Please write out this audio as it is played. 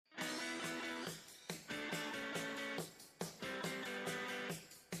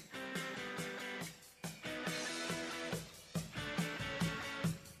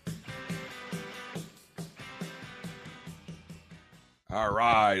All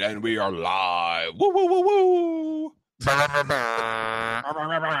right, and we are live. Woo, woo, woo, woo.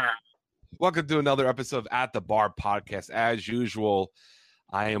 Welcome to another episode of At the Bar Podcast. As usual,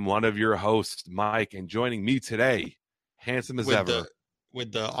 I am one of your hosts, Mike, and joining me today, handsome as ever.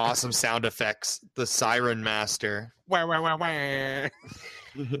 With the awesome sound effects, the Siren Master. Wah, wah, wah, wah.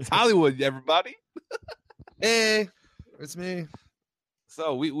 It's Hollywood, everybody. Hey, it's me.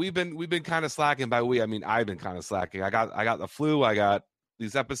 So we've been kind of slacking. By we, I mean I've been kind of slacking. I got the flu. I got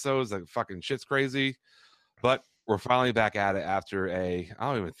these episodes. Like fucking shit's crazy, but we're finally back at it after I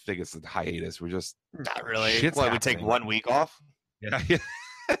don't even think it's a hiatus. We're just Not really. Shit's What, we take happening. 1 week off? yeah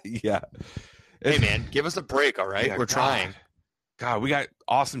yeah. Hey, man, give us a break, all right? Yeah, We're trying. God, we got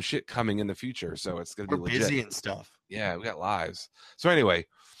awesome shit coming in the future, so it's gonna be We're legit. busy and stuff. Yeah, we got lives. So anyway,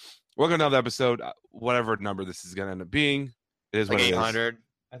 welcome to another episode. Whatever number this is gonna end up being, it is Like what it is. 800.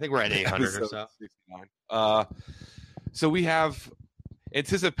 I think we're at 800 or Episode so. 69. So we have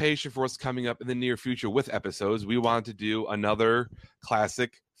anticipation for what's coming up in the near future with episodes. We wanted to do another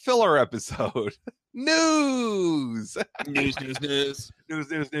classic filler episode. News.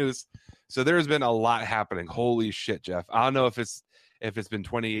 News. So there's been a lot happening. Holy shit, Jeff. I don't know if it's been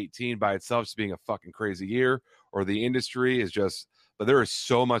 2018 by itself just being a fucking crazy year, or the industry is just, but there is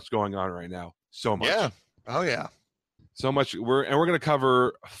so much going on right now. So much. Yeah. Oh, yeah. So much. We're going to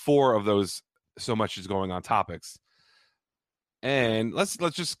cover 4 of those so much is going on topics. And let's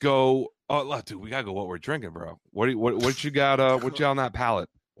just go. Oh, dude, we gotta go. What we're drinking, bro? What you got? What you on that palate?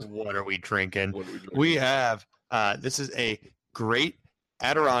 What are we drinking? What are we drinking? We have, this is a great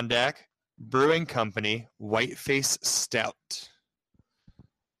Adirondack Brewing Company Whiteface Stout.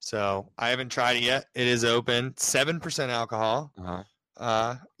 So I haven't tried it yet. It is open, 7% alcohol.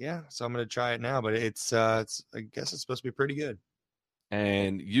 Yeah, so I'm gonna try it now, but it's I guess it's supposed to be pretty good.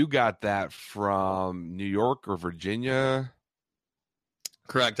 And you got that from New York or Virginia?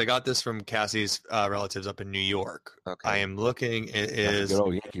 Correct. I got this from Cassie's relatives up in New York. Okay. I am looking. It That's a is good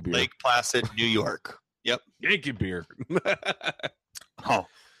old Yankee beer. Lake Placid, New York. Yep. Yankee beer. Oh,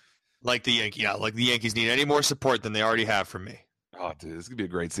 like the Yankee. Yeah, like the Yankees need any more support than they already have from me. Oh, dude, this could be a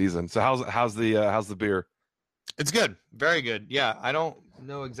great season. So how's the beer? It's good. Very good. Yeah, I don't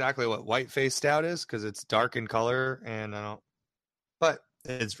know exactly what Whiteface Stout is because it's dark in color, and I don't. But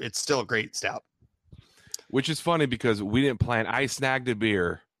it's still a great stout. Which is funny because we didn't plan. I snagged a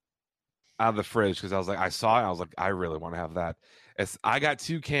beer out of the fridge because I was like, I saw it. And I was like, I really want to have that. I got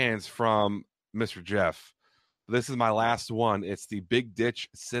 2 cans from Mr. Jeff. This is my last one. It's the Big Ditch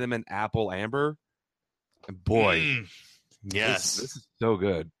Cinnamon Apple Amber. And boy, Yes. this is so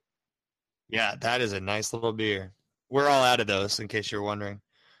good. Yeah, that is a nice little beer. We're all out of those, in case you're wondering.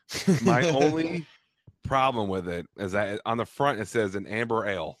 My only problem with it is that on the front it says an amber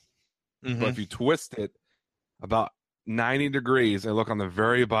ale. But if you twist it about 90 degrees and look on the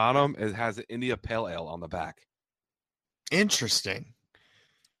very bottom, it has an India Pale Ale on the back. Interesting.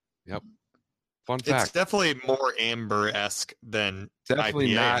 Yep. Fun It's fact. definitely more amber-esque than Definitely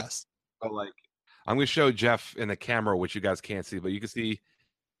IPA not. is. But like, I'm going to show Jeff in the camera, which you guys can't see, but you can see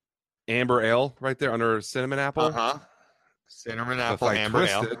amber ale right there under cinnamon apple. Uh-huh. Cinnamon So if apple I amber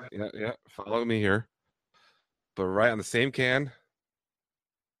twist ale. it, yeah, follow me here. But right on the same can,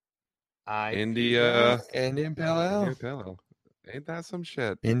 Indian Pale Ale. India Pale Ale. Ain't that some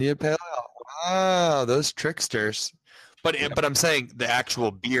shit? India Pale Ale. Wow, those tricksters. But I'm saying the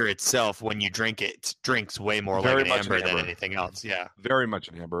actual beer itself, when you drink it, it drinks way more Very like an much an amber than amber. anything else. Yeah. Very much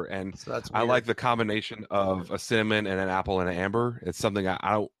an amber. And So that's I weird. like the combination of a cinnamon and an apple and an amber. It's something I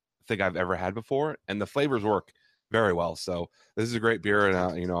don't think I've ever had before, and the flavors work very well. So this is a great beer, and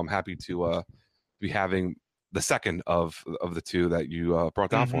I'm happy to be having the second of the 2 that you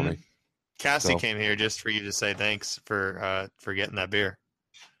brought down for me. Cassie So- came here just for you to say thanks for getting that beer.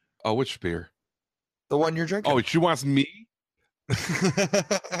 Oh, which beer? The one you're drinking. Oh, she wants me.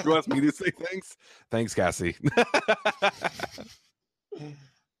 She wants me to say thanks. Thanks, Cassie.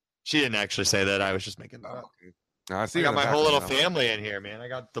 She didn't actually say that. I was just making that up. I see I her got in the my whole little background family in here, man. I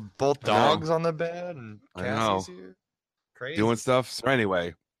got both I know. dogs on the bed, and I know. Cassie's here. Crazy. doing stuff. So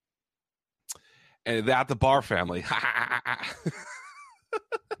anyway, and at the bar family.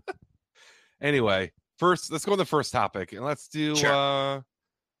 Anyway, let's go to the first topic, and let's do Sure.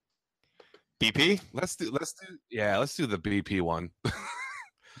 BP. let's do the BP one.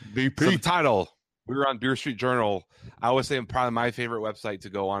 BP. So the title, we were on Beer Street Journal. I always say probably my favorite website to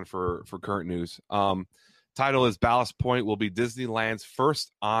go on for current news. Title is Ballast Point will be Disneyland's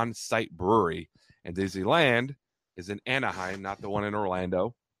first on-site brewery, and Disneyland is in Anaheim, not the one in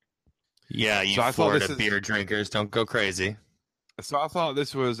Orlando. Yeah, you So I thought Florida this is- beer drinkers, don't go crazy. So I thought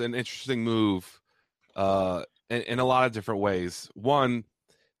this was an interesting move, and in a lot of different ways. One,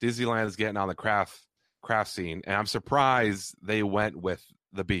 Disneyland is getting on the craft scene, and I'm surprised they went with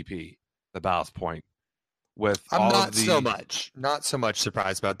the BP, the Ballast Point, with I'm all not of the not so much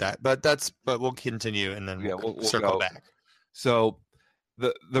surprised about that, but we'll continue and then we'll circle go. back. So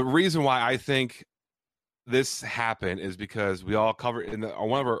the reason why I think this happened is because we all covered in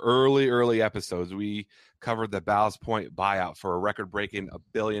one of our early episodes, we covered the Ballast Point buyout for a record-breaking $1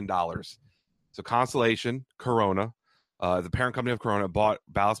 billion. So Constellation, Corona, the parent company of Corona, bought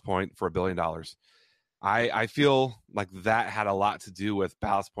Ballast Point for $1 billion. I feel like that had a lot to do with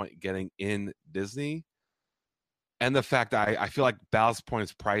Ballast Point getting in Disney, and the fact that I feel like Ballast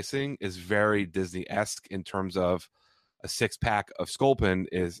Point's pricing is very Disney-esque in terms of a 6-pack of Sculpin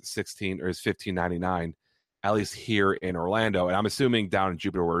is $15.99, at least here in Orlando, and I'm assuming down in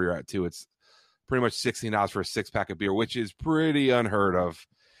Jupiter where you're at too, it's pretty much $16 for a 6-pack of beer, which is pretty unheard of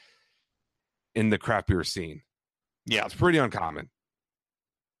in the craft beer scene. Yeah, it's pretty uncommon.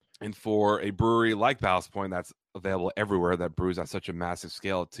 And for a brewery like Ballast Point that's available everywhere, that brews at such a massive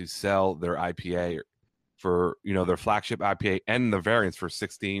scale, to sell their IPA for, their flagship IPA and the variants for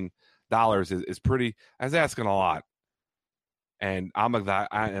 $16 is pretty, that's asking a lot. And I'm a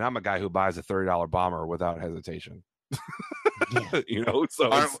guy who buys a $30 bomber without hesitation. Yeah.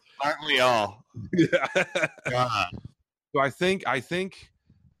 So aren't we all? Yeah. So I think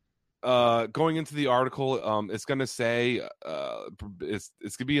going into the article, it's going to say it's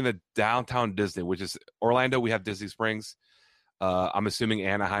going to be in the downtown Disney, which is Orlando. We have Disney Springs. I'm assuming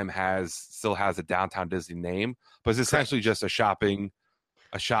Anaheim still has a downtown Disney name, but it's essentially just a shopping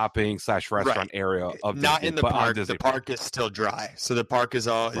 / restaurant area of not Disney, in the park. The park is still dry, so the park is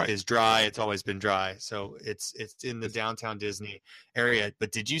dry. It's always been dry, so it's in the downtown Disney area.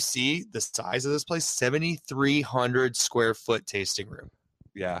 But did you see the size of this place? 7,300 square foot tasting room.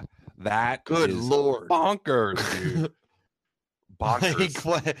 Yeah, that good is Lord, bonkers, dude. Bonkers.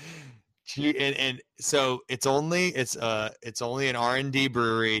 Like, and so it's only an R&D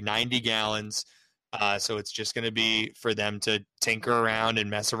brewery, 90 gallons. So it's just going to be for them to tinker around and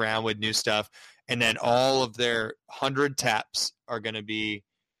mess around with new stuff. And then all of their 100 taps are going to be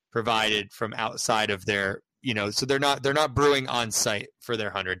provided from outside of their, so they're not brewing on site for their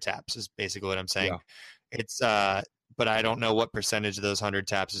 100 taps is basically what I'm saying. Yeah. It's, but I don't know what percentage of those 100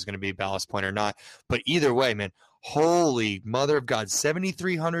 taps is going to be Ballast Point or not. But either way, man, holy mother of God,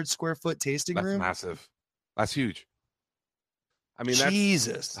 7,300 square foot tasting room. That's massive. That's huge. I mean,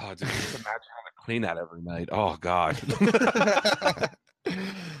 Jesus. Oh, dude, just imagine having to clean that every night. Oh, God.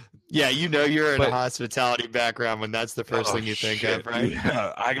 Yeah, you're in a hospitality background when that's the first thing you think of, right?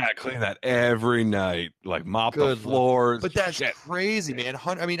 Yeah, I got to clean that every night, like mop the floors. But that's crazy, man.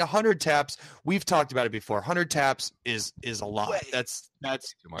 100 taps, we've talked about it before. 100 taps is a lot. That's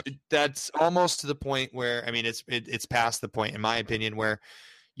too much. That's almost to the point where, it's past the point, in my opinion, where,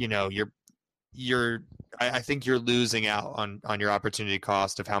 I think you're losing out on your opportunity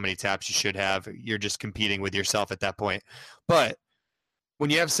cost of how many taps you should have. You're just competing with yourself at that point. But when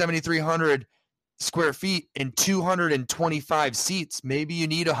you have 7,300 square feet and 225 seats, maybe you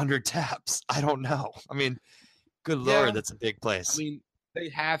need 100 taps. I don't know. Good Lord, that's a big place. They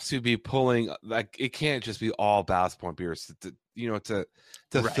have to be pulling, like, it can't just be all Ballast Point beers to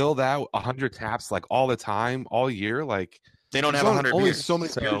fill that 100 taps like all the time, all year. Like, they don't have 100 only beers, so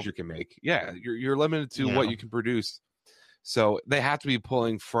many beers you can make. Yeah, you're limited to what you can produce. So they have to be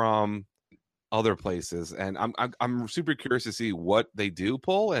pulling from other places, and I'm super curious to see what they do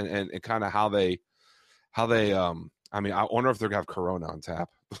pull and kind of how they I wonder if they're gonna have Corona on tap.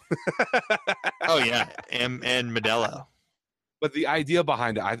 Oh yeah, and Modelo. But the idea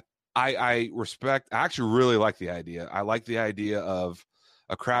behind it, I respect. I actually really like the idea. I like the idea of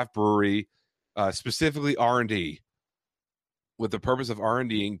a craft brewery, specifically R&D, with the purpose of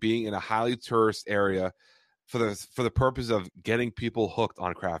R&D being in a highly tourist area for the purpose of getting people hooked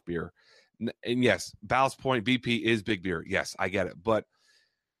on craft beer. And yes, Ballast Point BP is big beer. Yes, I get it. But,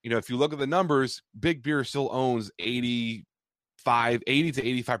 if you look at the numbers, big beer still owns 80 to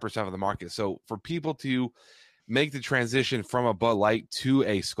 85% of the market. So for people to make the transition from a Bud Light to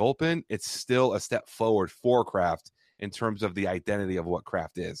a Sculpin, it's still a step forward for craft in terms of the identity of what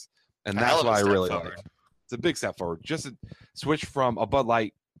craft is. And that's what I really like. It's a big step forward. Just a switch from a Bud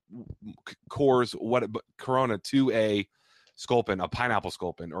Light Coors, Corona to a Sculpin, a pineapple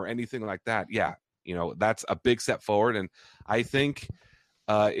Sculpin, or anything like that. Yeah, that's a big step forward, and I think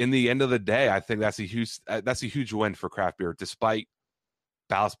in the end of the day, I think that's a huge win for craft beer, despite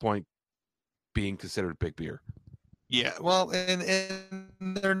Ballast Point being considered big beer. Yeah, well, and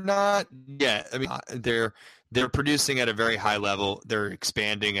they're not yet. They're producing at a very high level. They're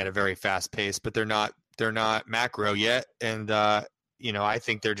expanding at a very fast pace, but they're not macro yet, and I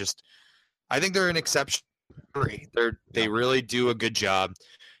think they're an exception. They really do a good job.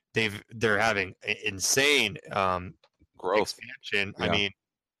 They're having insane Growth. expansion. Yeah. I mean,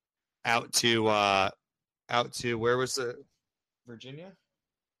 out to where was the Virginia?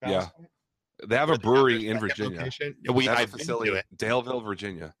 Yeah. They have a brewery in Second Virginia. location. They have a I've been facility to it. Daleville,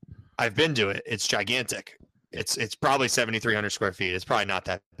 Virginia. I've been to it. It's gigantic. It's probably 7,300 square feet. It's probably not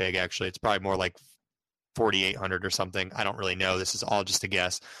that big, actually. It's probably more like 4,800 or something. I don't really know. This is all just a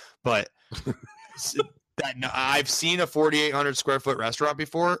guess. But I've seen a 4,800 square foot restaurant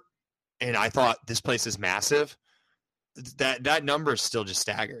before, and I thought this place is massive. That number is still just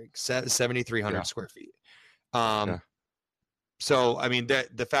staggering. 7,300 square feet. So, I mean,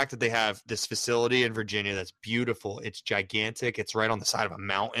 the fact that they have this facility in Virginia that's beautiful, it's gigantic, it's right on the side of a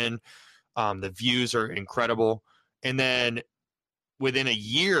mountain. The views are incredible. And then within a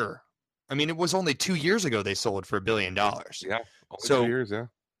year, I mean, it was only 2 years ago they sold for $1 billion. Yeah. So 2 years, yeah.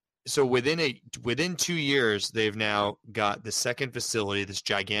 So within 2 years, they've now got the second facility, this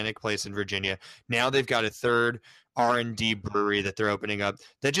gigantic place in Virginia. Now they've got a third R&D brewery that they're opening up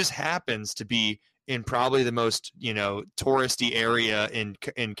that just happens to be in probably the most, touristy area in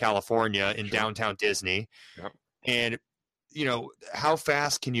California, in downtown Disney. Yep. And, how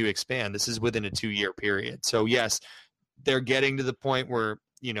fast can you expand? This is within a 2-year period. So yes, they're getting to the point where,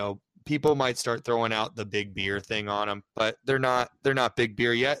 people might start throwing out the big beer thing on them, but they're not big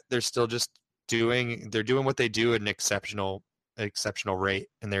beer yet. They're still just doing what they do at an exceptional rate.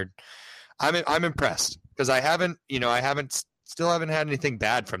 And I'm impressed because I still haven't had anything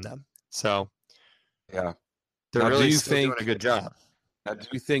bad from them. So yeah, they're really still doing a good job. Now, do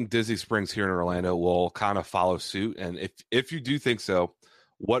you think Disney Springs here in Orlando will kind of follow suit? And if you do think so,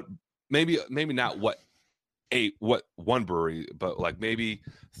 what maybe not what one brewery, but like maybe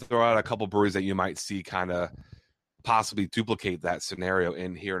throw out a couple breweries that you might see kind of possibly duplicate that scenario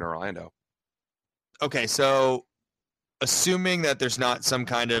here in Orlando. Okay, so assuming that there's not some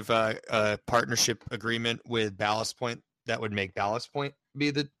kind of partnership agreement with Ballast Point, that would make Ballast Point be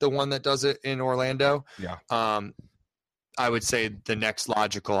the one that does it in Orlando. Yeah. I would say the next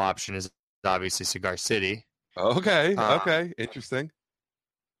logical option is obviously Cigar City. Okay. Okay. Interesting.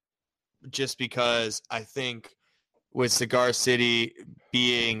 Just because I think with Cigar City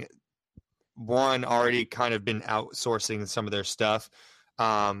being one already kind of been outsourcing some of their stuff,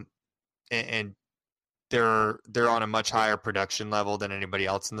 and they're on a much higher production level than anybody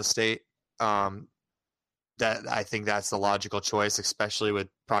else in the state. That I think that's the logical choice, especially with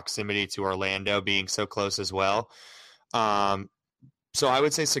proximity to Orlando being so close as well. So I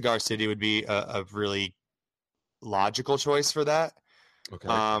would say Cigar City would be a really logical choice for that.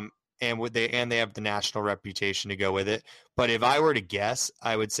 Okay. And they have the national reputation to go with it. But if I were to guess,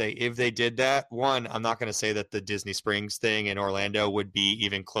 I would say if they did that, one, I'm not going to say that the Disney Springs thing in Orlando would be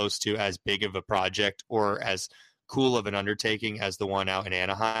even close to as big of a project or as cool of an undertaking as the one out in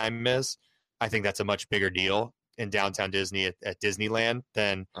Anaheim is. I think that's a much bigger deal in downtown Disney at Disneyland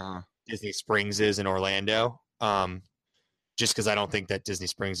than Disney Springs is in Orlando. Just because I don't think that Disney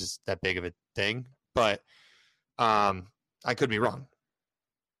Springs is that big of a thing. But I could be wrong.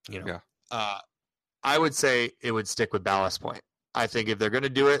 I would say it would stick with Ballast Point. I think if they're going to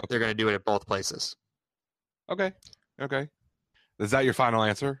do it, they're going to do it at both places. Okay. Is that your final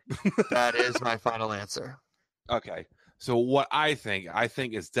answer? That is my final answer. Okay. So what I think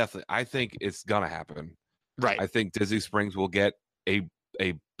it's going to happen. Right. I think Disney Springs will get a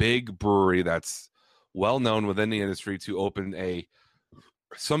big brewery that's well known within the industry to open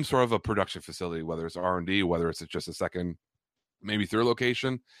some sort of a production facility, whether it's R&D, whether it's just a second, maybe third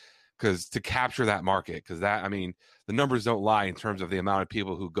location, because to capture that market, because the numbers don't lie in terms of the amount of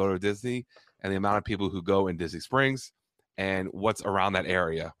people who go to Disney and the amount of people who go in Disney Springs and what's around that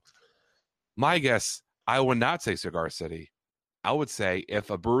area. My guess, I would not say Cigar City. I would say if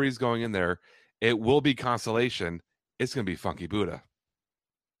a brewery is going in there, it will be Constellation. It's going to be Funky Buddha.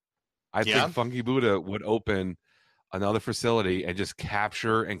 I think Funky Buddha would open another facility and just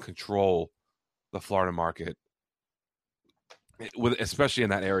capture and control the Florida market, especially in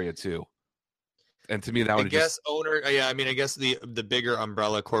that area too. And to me, that would I guess the bigger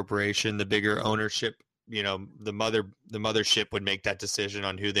umbrella corporation, the bigger ownership, the mothership would make that decision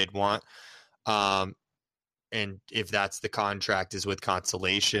on who they'd want. And if that's the contract is with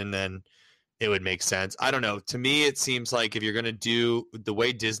Constellation, then it would make sense. I don't know. To me, it seems like if you're going to do the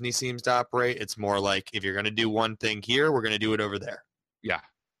way Disney seems to operate, it's more like if you're going to do one thing here, we're going to do it over there. Yeah.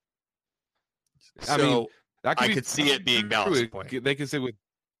 So I could see it being Ballast Point. They could say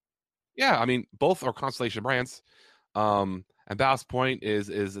both are Constellation brands. And Ballast Point is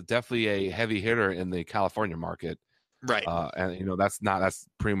definitely a heavy hitter in the California market. Right. And that's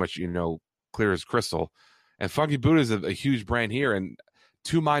pretty much clear as crystal. And Funky Buddha is a huge brand here, and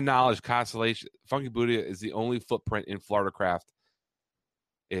to my knowledge, Constellation Funky Buddha is the only footprint in Florida craft.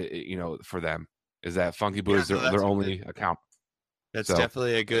 For them is that Funky Buddha is their only account. That's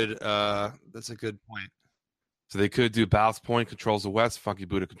definitely a good. That's a good point. So they could do Ballast Point controls the West, Funky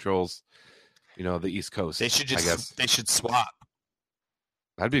Buddha controls, the East Coast. They should they should swap.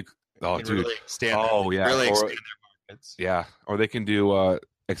 That'd be dude. Really expand expand their markets. Yeah, or they can do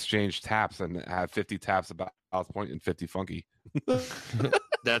exchange taps and have 50 taps about Ballast Point and 50 Funky.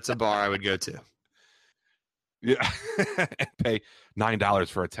 That's a bar I would go to. Yeah, and pay $9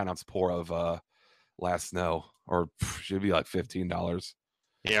 for a 10-ounce pour of Last Snow, or should be like $15.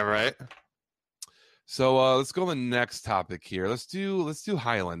 Yeah, right. So let's go to the next topic here. Let's do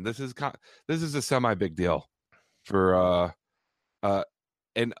Highland. This is a semi big deal for a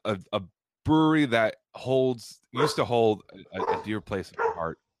brewery that used to hold a dear place in my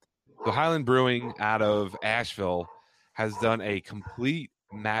heart. So Highland Brewing out of Asheville has done a complete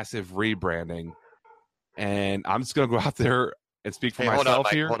massive rebranding, and I'm just gonna go out there and speak for myself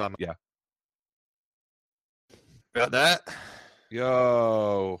here. Hold on. Yeah. About that?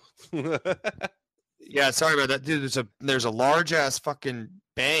 Yo. Yeah, sorry about that, dude. There's a large ass fucking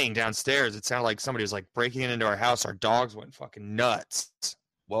bang downstairs. It sounded like somebody was like breaking into our house. Our dogs went fucking nuts.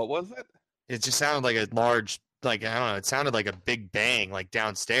 What was it? It just sounded like a large, like, I don't know. It sounded like a big bang, like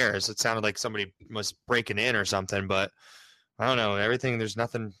downstairs. It sounded like somebody was breaking in or something, but I don't know. There's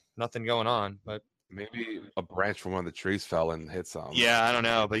nothing going on, but maybe a branch from one of the trees fell and hit something. Yeah, I don't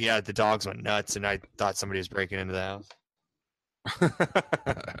know, but yeah, the dogs went nuts, and I thought somebody was breaking into the house.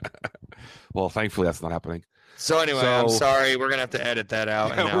 Well, thankfully that's not happening. So anyway, I'm sorry. We're gonna have to edit that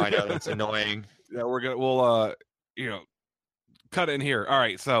out. And now I know that's annoying. Yeah, we'll cut in here. All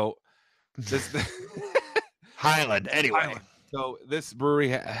right, so this Highland. Anyway, Highland. So this brewery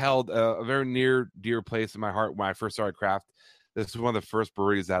held a very near dear place in my heart when I first started craft. This is one of the first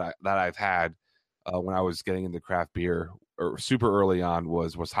breweries that I've had when I was getting into craft beer, or super early on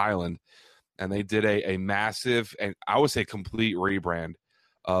was Highland, and they did a massive, and I would say complete rebrand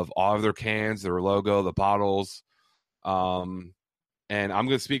of all of their cans, their logo, the bottles. And I'm going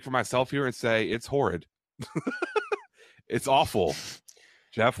to speak for myself here and say it's horrid. It's awful.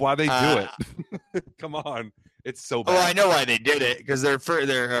 Jeff, why they do it? Come on. It's so bad. Oh, I know why they did it, because their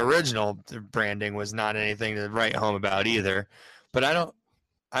original branding was not anything to write home about either. But I don't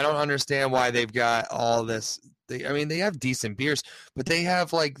understand why they've got all this. They have decent beers, but they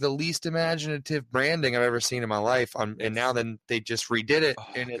have like the least imaginative branding I've ever seen in my life. And now then they just redid it,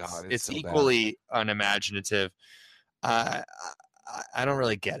 and it's so equally unimaginative. I don't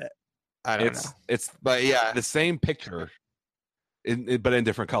really get it. I don't know. But yeah, the same picture, but in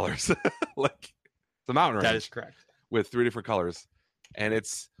different colors. Like the mountain range. That is correct. With 3 different colors, and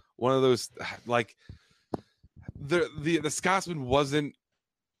it's one of those, like, the Scotsman wasn't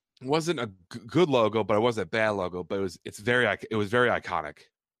a good logo, but it wasn't a bad logo. But it was very iconic.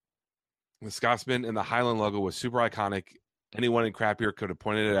 The Scotsman and the Highland logo was super iconic. Anyone in craft beer could have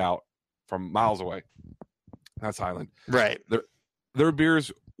pointed it out from miles away. That's Highland, right? Their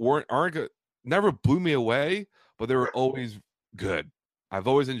beers aren't good, never blew me away, but they were always good. I've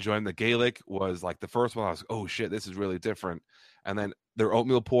always enjoyed them. The Gaelic was like the first one. I was, oh shit, this is really different. And then their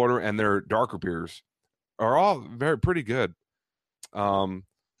oatmeal porter and their darker beers are all pretty good. I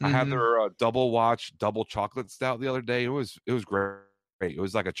had their double watch, double chocolate stout the other day. It was great. It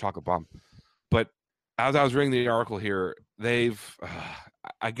was like a chocolate bomb. But as I was reading the article here, they've,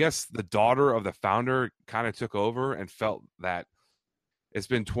 I guess the daughter of the founder kind of took over and felt that it's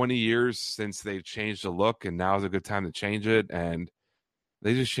been 20 years since they've changed the look, and now is a good time to change it. And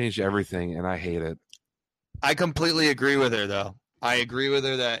they just changed everything, and I hate it. I completely agree with her, though. I agree with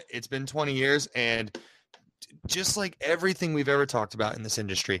her that it's been 20 years, and just like everything we've ever talked about in this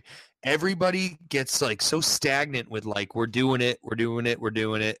industry, everybody gets like so stagnant with like, we're doing it,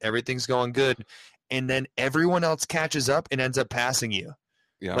 everything's going good, and then everyone else catches up and ends up passing you.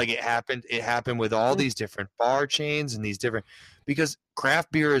 Yeah. Like it happened with all these different bar chains and these different, because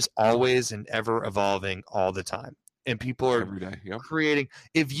craft beer is always and ever evolving all the time. And people are every day, creating.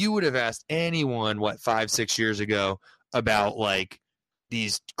 If you would have asked anyone 5-6 years ago about like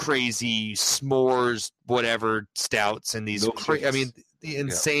these crazy s'mores, whatever stouts and these the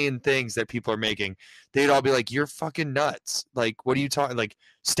insane things that people are making, they'd all be like, "You're fucking nuts! Like, what are you talking? Like,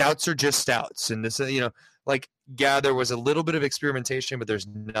 stouts are just stouts." And this, like, yeah, there was a little bit of experimentation, but there's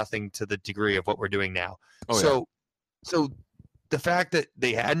nothing to the degree of what we're doing now. So the fact that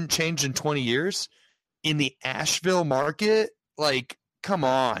they hadn't changed in 20 years in the Asheville market Like, come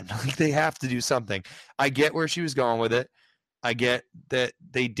on. Like, they have to do something. I get where she was going with it. I get that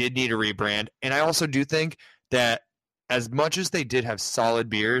they did need a rebrand. And I also do think that as much as they did have solid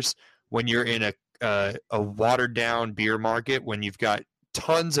beers, when you're in a watered down beer market, when you've got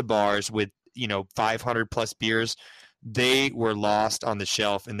tons of bars with, 500 plus beers, they were lost on the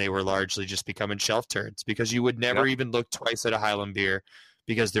shelf and they were largely just becoming shelf turds because you would never Yep. even look twice at a Highland beer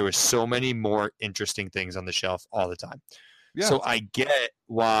because there was so many more interesting things on the shelf all the time. Yeah. So I get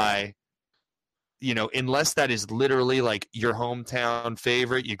why, unless that is literally like your hometown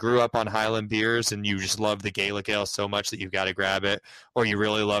favorite, you grew up on Highland beers and you just love the Gaelic Ale so much that you've got to grab it, or you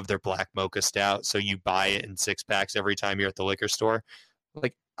really love their Black Mocha Stout, so you buy it in 6-packs every time you're at the liquor store.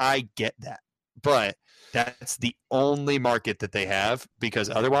 Like, I get that. But that's the only market that they have, because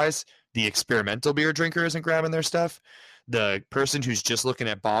otherwise the experimental beer drinker isn't grabbing their stuff. The person who's just looking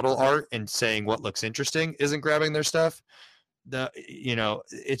at bottle art and saying what looks interesting isn't grabbing their stuff.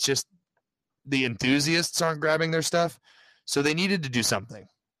 It's just the enthusiasts aren't grabbing their stuff. So they needed to do something.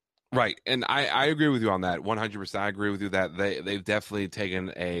 Right. And I agree with you on that. 100%. I agree with you that they've definitely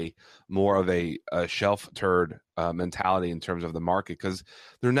taken a more of a shelf turd mentality in terms of the market, because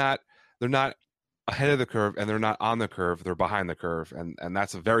they're not ahead of the curve and they're not on the curve. They're behind the curve. And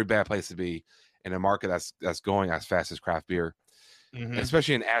that's a very bad place to be in a market that's going as fast as craft beer,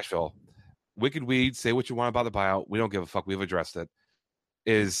 especially in Asheville. Wicked Weed, say what you want about the buyout. We don't give a fuck. We've addressed it.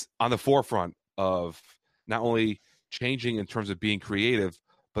 Is on the forefront of not only changing in terms of being creative,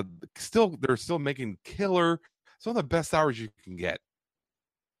 but they're still making killer, some of the best hours you can get.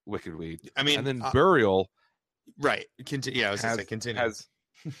 Wicked Weed. I mean, and then Burial. Right. I was going to say continue.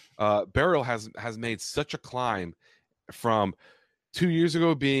 Burial has made such a climb from 2 years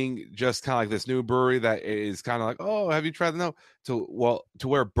ago being just kind of like this new brewery that is kind of like, oh, have you tried the no? To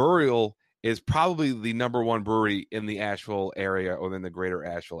where Burial is probably the number one brewery in the Asheville area or in the greater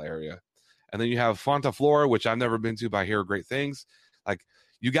Asheville area. And then you have Fonta Flora, which I've never been to, but I hear great things. Like,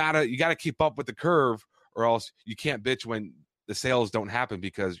 you gotta keep up with the curve, or else you can't bitch when the sales don't happen,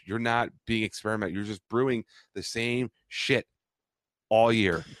 because you're not being experimental. You're just brewing the same shit all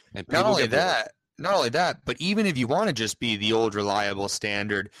year. And not only that, but even if you want to just be the old reliable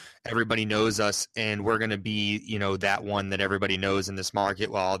standard, everybody knows us and we're going to be, that one that everybody knows in this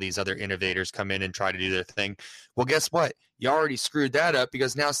market while all these other innovators come in and try to do their thing. Well, guess what? You already screwed that up,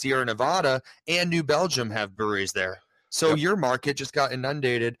 because now Sierra Nevada and New Belgium have breweries there. So your market just got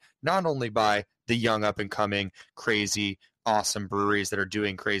inundated, not only by the young up and coming crazy awesome breweries that are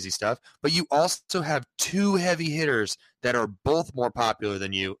doing crazy stuff, but you also have two heavy hitters that are both more popular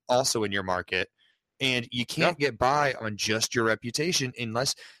than you also in your market. And you can't get by on just your reputation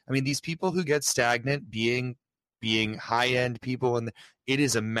unless, these people who get stagnant being high-end people, and it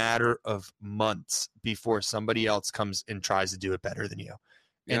is a matter of months before somebody else comes and tries to do it better than you.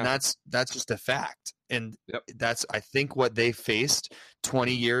 And that's just a fact. And that's, I think, what they faced.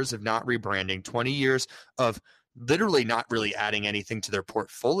 20 years of not rebranding, 20 years of literally not really adding anything to their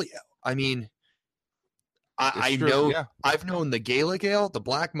portfolio. I know, I've known the Gaelic Ale, the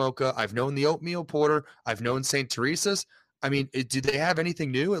Black Mocha, I've known the Oatmeal Porter, I've known St. Teresa's. Do they have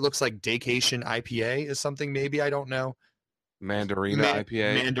anything new? It looks like Daycation IPA is something maybe I don't know. Mandarina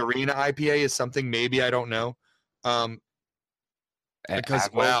IPA. Mandarina IPA is something maybe I don't know. Because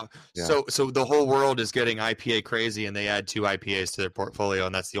so the whole world is getting IPA crazy, and they add 2 IPAs to their portfolio,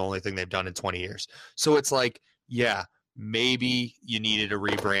 and that's the only thing they've done in 20 years. So it's like, maybe you needed a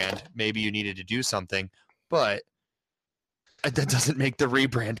rebrand, maybe you needed to do something, but that doesn't make the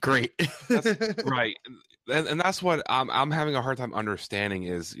rebrand great. That's, right. And that's what I'm having a hard time understanding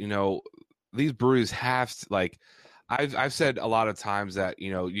is, these breweries have to, like, I've said a lot of times that,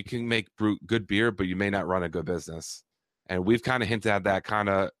 you can make good beer, but you may not run a good business. And we've kind of hinted at that, kind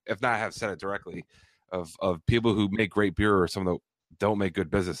of, if not have said it directly, of people who make great beer or some of the don't make good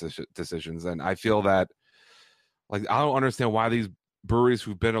business decisions. And I feel that, like, I don't understand why these breweries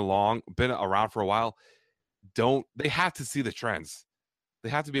who've been around for a while, they have to see the trends. They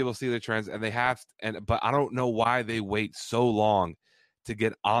have to be able to see the trends, but I don't know why they wait so long to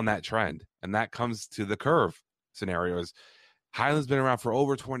get on that trend. And that comes to the curve scenarios. Highland's been around for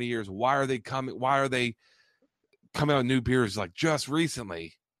over 20 years. Why are they coming out with new beers like just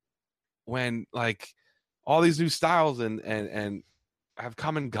recently, when like all these new styles and have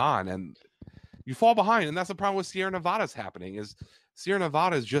come and gone, and you fall behind? And that's the problem with Sierra Nevada's happening, is Sierra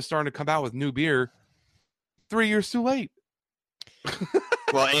Nevada is just starting to come out with new beer 3 years too late.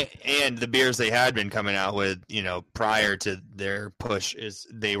 Well, and the beers they had been coming out with, prior to their push, is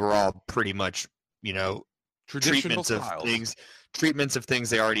they were all pretty much, traditional styles. Treatments of things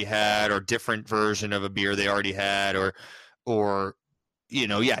they already had, or different version of a beer they already had, or or,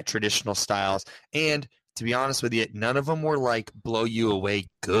 traditional styles. And to be honest with you, none of them were like blow you away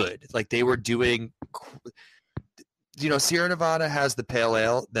good. Like they were doing, Sierra Nevada has the pale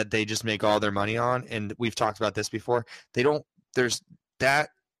ale that they just make all their money on. And we've talked about this before. They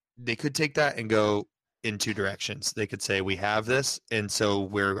could take that and go in two directions. They could say, we have this, and so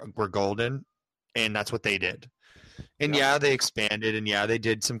we're golden. And that's what they did. And they expanded, and they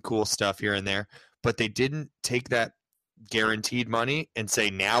did some cool stuff here and there, but they didn't take that guaranteed money and say,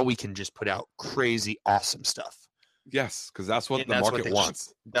 now we can just put out crazy awesome stuff. Yes, because that's what the market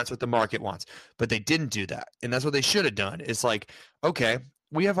wants. That's what the market wants. But they didn't do that. And that's what they should have done. It's like, okay,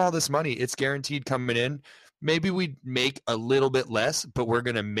 we have all this money. It's guaranteed coming in. Maybe we make a little bit less, but we're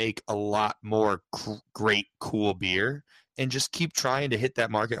going to make a lot more great, cool beer, and just keep trying to hit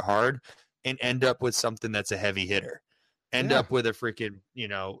that market hard and end up with something that's a heavy hitter. End up with a freaking,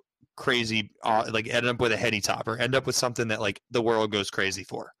 crazy, end up with a heady topper. End up with something that like the world goes crazy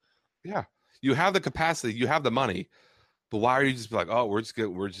for. Yeah. You have the capacity, you have the money, but why are you just like, oh, we're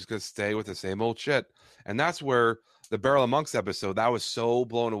just gonna stay with the same old shit? And that's where the Barrel of Monks episode, that was so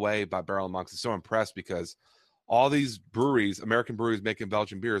blown away by Barrel of Monks. I'm so impressed because all these breweries, American breweries making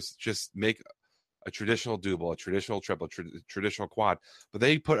Belgian beers, just make a traditional double, a traditional triple, traditional quad, but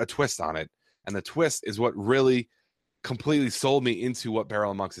they put a twist on it, and the twist is what really completely sold me into what Barrel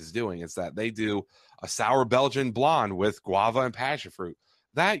of Monks is doing. It's that they do a sour Belgian blonde with guava and passion fruit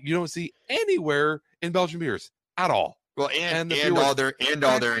that you don't see anywhere in Belgian beers at all. Well, and all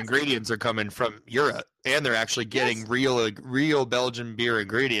their ingredients are coming from Europe, and they're actually getting real Belgian beer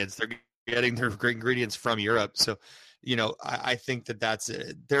ingredients. They're getting their ingredients from Europe. So, I think that's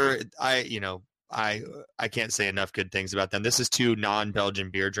it. I can't say enough good things about them. This is two non-Belgian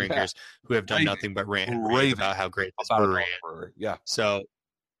beer drinkers who have done nothing but rave about how great this brewery is. Yeah. So,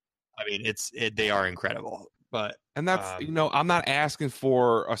 I mean, they are incredible. And that's, I'm not asking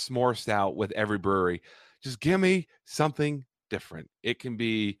for a s'more stout with every brewery. Just give me something different. It can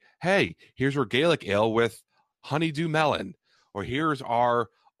be, hey, here's our Gaelic ale with honeydew melon, or here's our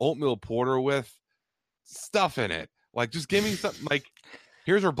oatmeal porter with stuff in it. Like, just give me something like,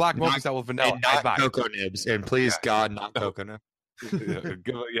 here's our black mocha stout with vanilla. And not cocoa nibs. And please, God, not cocoa nibs.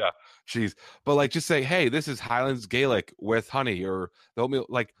 Yeah, jeez. But like, just say, hey, this is Highlands Gaelic with honey, or the oatmeal.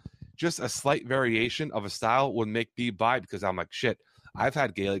 Like, just a slight variation of a style would make me buy it, because I'm like, shit, I've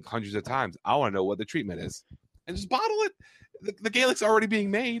had Gaelic hundreds of times. I want to know what the treatment is, and just bottle it. The Gaelic's already being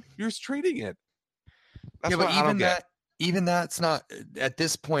made. You're just treating it. That's what I don't get. Even that's not, at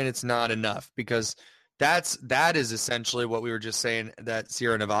this point, it's not enough, because that is essentially what we were just saying that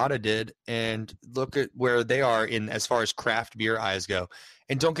Sierra Nevada did. And look at where they are in as far as craft beer eyes go.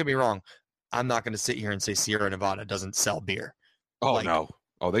 And don't get me wrong, I'm not going to sit here and say Sierra Nevada doesn't sell beer. Oh, no.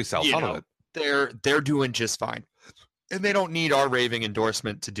 Oh, they sell a ton of it. They're doing just fine. And they don't need our raving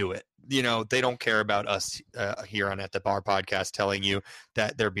endorsement to do it. They don't care about us here on At the Bar podcast telling you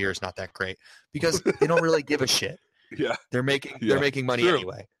that their beer is not that great, because they don't really give a shit. Yeah. They're making money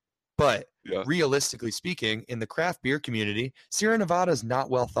anyway. But realistically speaking, in the craft beer community, Sierra Nevada is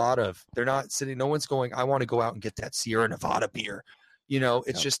not well thought of. They're not sitting. No one's going, I want to go out and get that Sierra Nevada beer.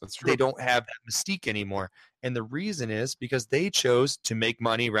 It's just they don't have that mystique anymore. And the reason is because they chose to make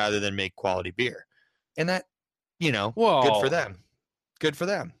money rather than make quality beer. And that, good for them. Good for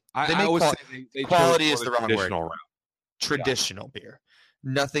them. Quality is the wrong word. Route. Traditional beer.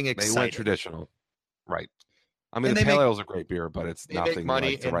 Nothing exciting. They went traditional. Right. I mean, the pale ale is a great beer, but it's nothing make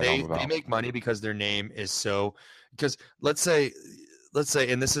money, like to write home about. They make money because their name is so. Because let's say,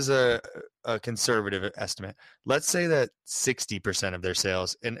 and this is a conservative estimate. Let's say that 60% of their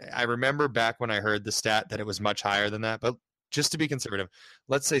sales, and I remember back when I heard the stat that it was much higher than that, but just to be conservative,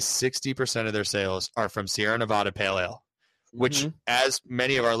 let's say 60% of their sales are from Sierra Nevada Pale Ale, which, as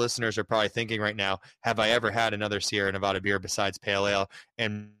many of our listeners are probably thinking right now, have I ever had another Sierra Nevada beer besides Pale Ale?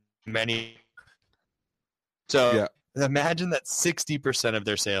 And many. So imagine that 60% of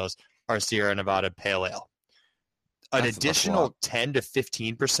their sales are Sierra Nevada Pale Ale. An additional 10 to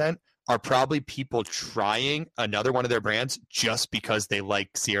 15% are probably people trying another one of their brands just because they like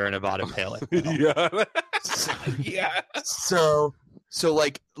Sierra Nevada Pale Ale. So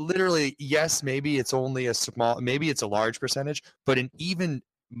like literally, yes, maybe it's only maybe it's a large percentage, but an even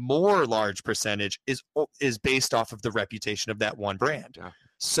more large percentage is based off of the reputation of that one brand. Yeah.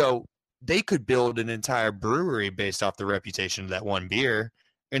 So they could build an entire brewery based off the reputation of that one beer,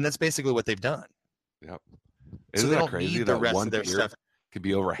 and that's basically what they've done. Yep. So they don't need the rest of their stuff. Could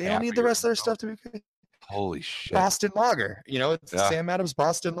be over half. They don't need the rest of their stuff to be good. Holy shit! Boston Lager, it's Sam Adams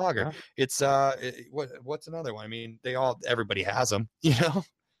Boston Lager. Yeah. It's what's another one? I mean, everybody has them.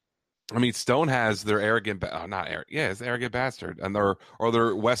 I mean, Stone has their not arrogant, yeah, it's arrogant bastard, and their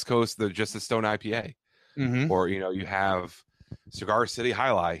West Coast, the just the Stone IPA, Mm-hmm. or you have Cigar City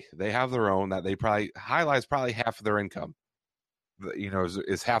High Life. They have their own that they probably High Life is probably half of their income.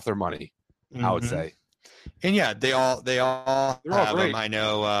 Is half their money. I would Mm-hmm. say. And yeah, they all They're all have great. them. I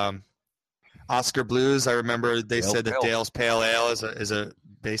know Oscar Blues. I remember they said that Dale's Pale Ale is a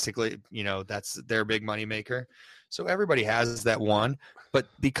basically, that's their big money maker. So everybody has that one, but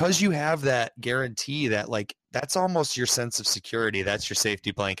because you have that guarantee that like that's almost your sense of security, that's your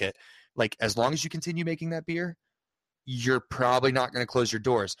safety blanket. Like as long as you continue making that beer, you're probably not going to close your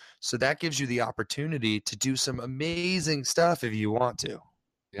doors. So that gives you the opportunity to do some amazing stuff if you want to.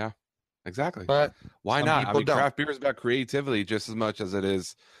 Yeah, exactly. But why some not? I people mean, don't. craft beer is about creativity just as much as it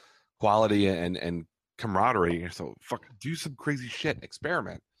is quality and camaraderie. So fuck, do some crazy shit,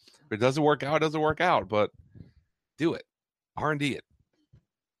 experiment. If it doesn't work out, it doesn't work out, but do it, R&D it.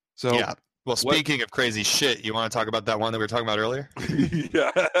 So yeah. Well, speaking of crazy shit, you want to talk about that one that we were talking about earlier?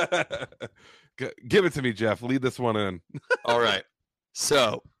 Yeah. Give it to me, Jeff. Lead this one in. All right.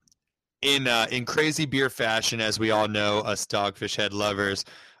 So, in crazy beer fashion, as we all know, us Dogfish Head lovers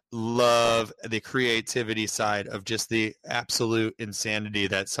love the creativity side of just the absolute insanity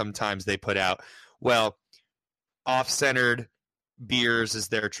that sometimes they put out. Well, off-centered beers is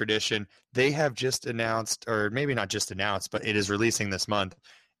their tradition. They have just announced, or maybe not just announced, but it is releasing this month,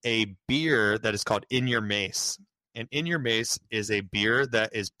 a beer that is called In Your Mace. And In Your Mace is a beer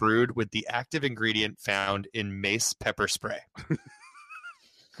that is brewed with the active ingredient found in mace pepper spray.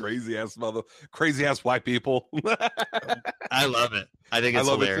 Crazy ass white people. I love it. I think it's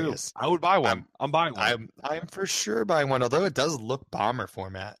hilarious. It too. I would buy one. I'm buying one. I'm for sure buying one, although it does look bomber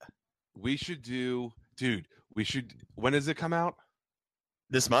format. We should when does it come out?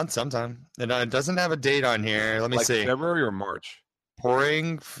 This month sometime. It doesn't have a date on here. Let me see. February or March?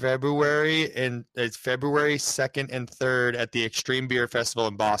 Pouring February, and it's February 2nd and 3rd at the Extreme Beer Festival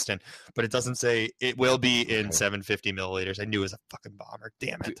in Boston, but it doesn't say it will be in 750 milliliters. I knew it was a fucking bomber.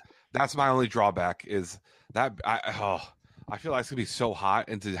 Damn it. Dude, that's my only drawback is that I feel like it's gonna be so hot,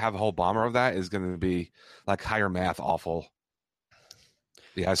 and to have a whole bomber of that is gonna be like higher math awful.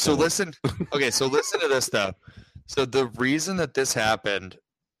 Yeah. So listen. Okay, so listen to this though. So the reason that this happened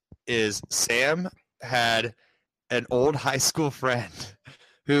is Sam had an old high school friend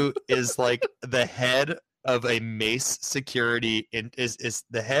who is like the head of a Mace security and is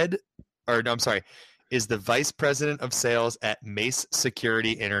the head, or no, I'm sorry, is the vice president of sales at Mace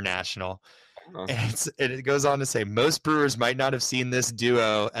Security International. And it goes on to say most brewers might not have seen this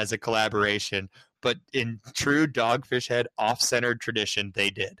duo as a collaboration, but in true Dogfish Head off-centered tradition, they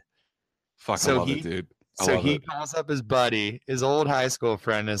did. I love it, dude. He calls up his buddy, his old high school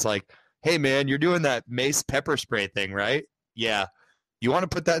friend, and is like, hey, man, you're doing that mace pepper spray thing, right? Yeah. You want to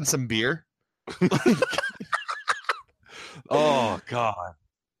put that in some beer? Oh, God.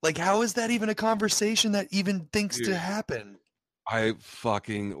 Like, how is that even a conversation that even thinks to happen? I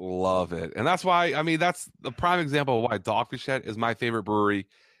fucking love it. And that's why, I mean, that's the prime example of why Dogfish Head is my favorite brewery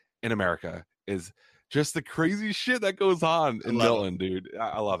in America, is just the crazy shit that goes on in Milton, dude.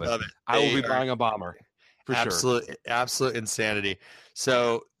 I love it. I will be buying a bomber for sure. Absolute insanity.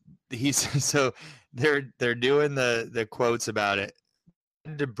 So they're doing the quotes about it.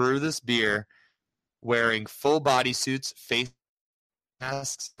 To brew this beer wearing full body suits, face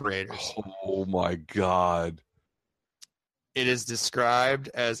masks, operators. Oh my God. It is described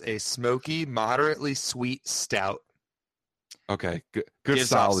as a smoky, moderately sweet stout. Okay, good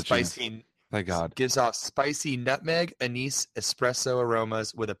style. Spicy. Thank God. Gives off spicy nutmeg, anise, espresso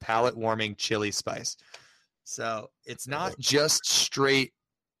aromas with a palate-warming chili spice. So it's not just straight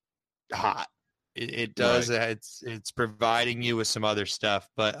hot. It does. Right. It's providing you with some other stuff,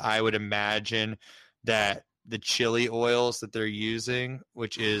 but I would imagine that the chili oils that they're using,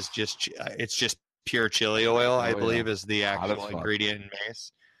 which is just pure chili oil, I believe, is the actual ingredient in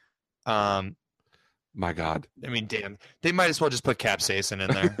mace. My God. I mean, damn, they might as well just put capsaicin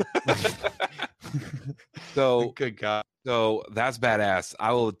in there. So good God. So that's badass.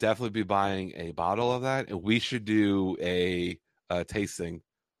 I will definitely be buying a bottle of that, and we should do a tasting.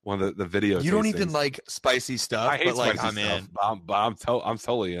 One of the video. You don't even like spicy stuff, I hate but like I'm in. I'm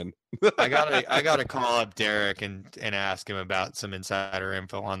totally in. I gotta call up Derek and ask him about some insider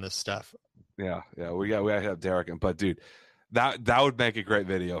info on this stuff. Yeah, we gotta have Derek. But dude, that would make a great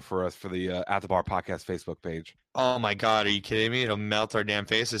video for us for the At the Bar Podcast Facebook page. Oh my God, are you kidding me? It'll melt our damn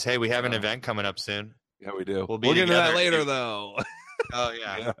faces. Hey, we have an event coming up soon. Yeah, we do. We'll get into that later though. Oh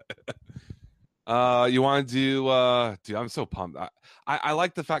yeah. You want to do? Dude, I'm so pumped. I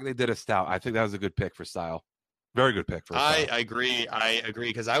like the fact they did a stout. I think that was a good pick for style. Very good pick for a I stout. agree. I agree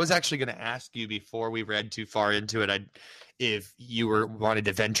because I was actually going to ask you before we read too far into it, if you were wanted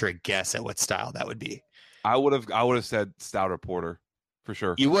to venture a guess at what style that would be. I would have said stout or porter for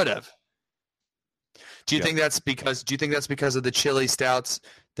sure. You would have. Do you Yep. think that's because? Do you think that's because of the chili stouts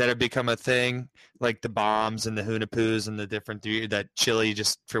that have become a thing, like the bombs and the Hunapoos and the different that chili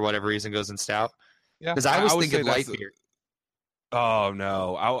just for whatever reason goes in stout? Yeah, Because I was would thinking say light that's. beer. Oh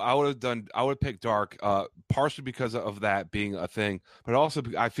no, I would have done. I would pick dark, partially because of that being a thing, but also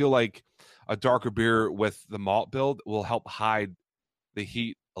I feel like a darker beer with the malt build will help hide the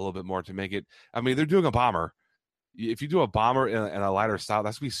heat a little bit more to make it. I mean, they're doing a bomber. If you do a bomber in a lighter style,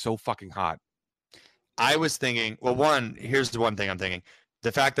 that's gonna be so fucking hot. I was thinking. Well, here's the one thing I'm thinking: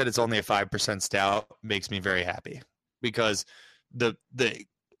 the fact that it's only a 5% stout makes me very happy because the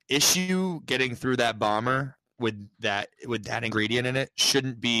issue getting through that bomber with that ingredient in it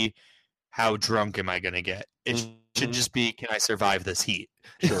shouldn't be how drunk am I going to get. It should just be, can I survive this heat?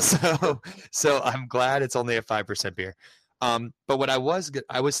 Sure. So I'm glad it's only a 5% beer. But what I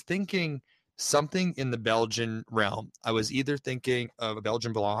was thinking something in the Belgian realm. I was either thinking of a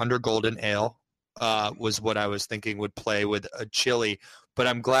Belgian blonde or golden ale. Was what I was thinking would play with a chili, but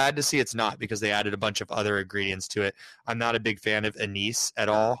I'm glad to see it's not because they added a bunch of other ingredients to it. I'm not a big fan of anise at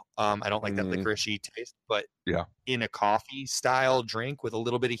all. I don't like that licoricey taste, but Yeah, in a coffee style drink with a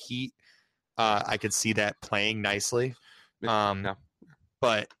little bit of heat, I could see that playing nicely. yeah.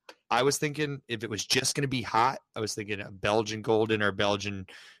 But I was thinking if it was just going to be hot, I was thinking a Belgian golden or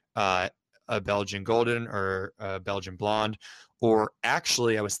a Belgian golden or a Belgian blonde, or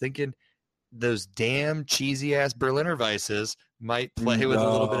actually I was thinking those damn cheesy ass Berliner Weisses might play with a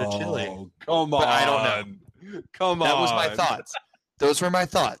little bit of chili. Come on. But I don't know. Come on. That was my thoughts. Those were my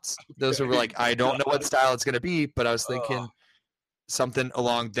thoughts. Those were like, I don't know what style it's going to be, but I was thinking something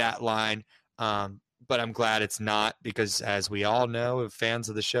along that line. But I'm glad it's not because, as we all know, fans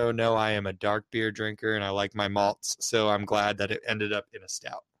of the show know, I am a dark beer drinker and I like my malts. So I'm glad that it ended up in a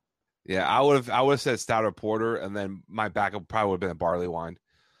stout. Yeah, I would have said stout or porter, and then my backup probably would have been a barley wine,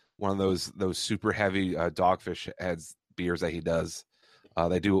 one of those super heavy Dogfish Heads beers that he does.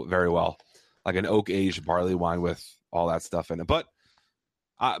 They do very well, like an oak aged barley wine with all that stuff in it. But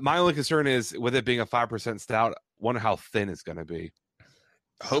my only concern is with it being a 5% stout. Wonder how thin it's going to be.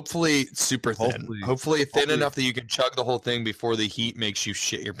 Hopefully super thin. Hopefully thin enough that you can chug the whole thing before the heat makes you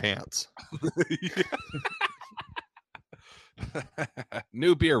shit your pants.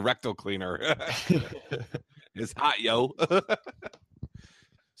 New beer rectal cleaner. It's hot, yo.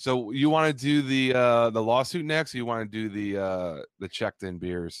 So you want to do the lawsuit next, or you want to do the checked in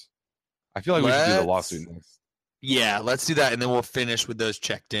beers? I feel like we should do the lawsuit next. Yeah, let's do that, and then we'll finish with those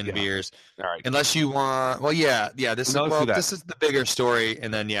checked in beers. All right. Unless you want, this is the bigger story,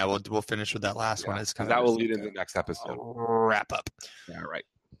 and then we'll finish with that last one. It's that will lead into the next episode. Wrap up. All right.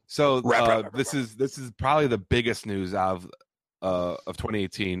 So this is probably the biggest news of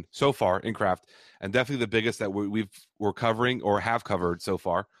 2018 so far in craft, and definitely the biggest that we're covering or have covered so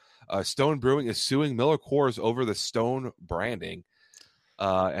far. Stone Brewing is suing Miller Coors over the Stone branding.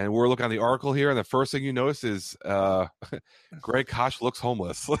 And we're looking at the article here, and the first thing you notice is Greg Koch looks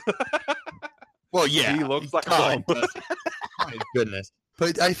homeless. Well, yeah, he looks like a bum. My goodness,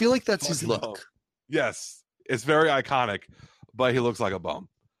 but I feel like that's his look. Yes, it's very iconic, but he looks like a bum.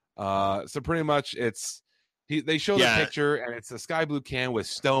 So pretty much, they show the picture, and it's a sky blue can with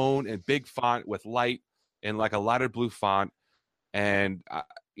Stone and big font with light and like a lighter blue font, and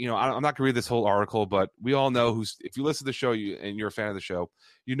I'm not gonna read this whole article, but we all know if you listen to the show and you're a fan of the show,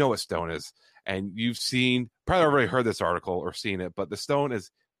 you know what Stone is, and you've probably already heard this article or seen it, but the Stone is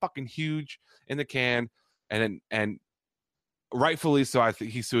fucking huge in the can, and rightfully so. I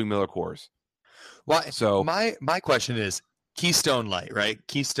think he's suing Miller Coors. Why? So my question is Keystone Light, right?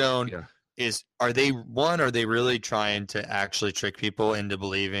 Keystone are they really trying to actually trick people into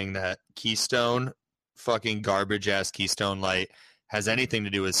believing that Keystone, fucking garbage ass Keystone Light, has anything to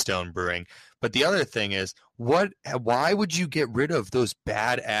do with Stone Brewing? But the other thing is, why would you get rid of those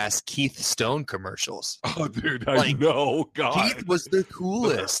badass Keith Stone commercials? Oh, dude, I know. God, Keith was the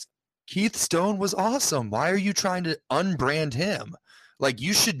coolest. Keith Stone was awesome. Why are you trying to unbrand him? Like,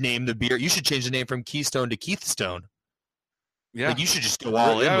 you should name the beer. You should change the name from Keystone to Keith Stone. Yeah, like, you should just go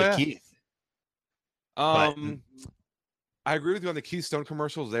all in with Keith. I agree with you on the Keystone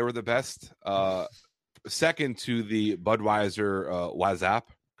commercials. They were the best. Second to the Budweiser WhatsApp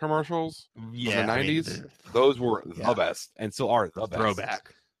commercials in the 90s. Those were the best and still are the best.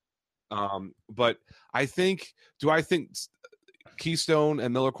 Throwback. But I think Keystone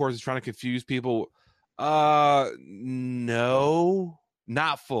and Miller Coors is trying to confuse people? No,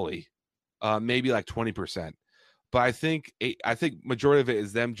 not fully. Maybe like 20%. But I think majority of it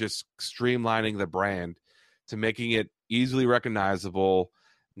is them just streamlining the brand to making it easily recognizable.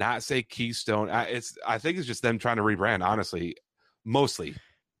 Not say Keystone. I think it's just them trying to rebrand. Honestly, mostly.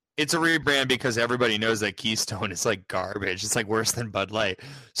 It's a rebrand because everybody knows that Keystone is like garbage. It's like worse than Bud Light.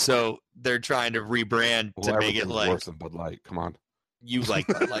 So they're trying to rebrand to make it like worse than Bud Light. Come on, you like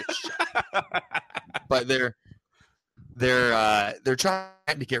Bud Light, but they're trying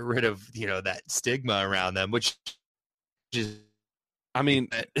to get rid of that stigma around them, which is I mean,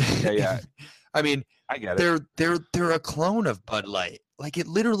 yeah. I mean, I get it. They're a clone of Bud Light. Like it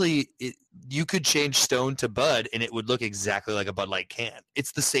literally, you could change Stone to Bud and it would look exactly like a Bud Light can.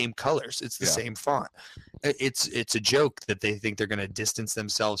 It's the same colors. It's the same font. It's a joke that they think they're going to distance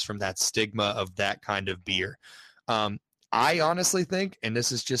themselves from that stigma of that kind of beer. I honestly think, and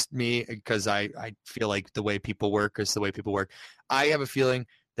this is just me because I feel like the way people work is the way people work. I have a feeling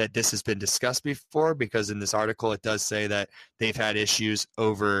that this has been discussed before because in this article it does say that they've had issues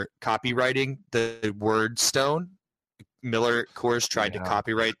over copywriting the word Stone. Miller Coors tried to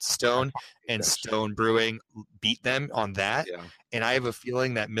copyright Stone, and Stone Brewing beat them on that. Yeah. And I have a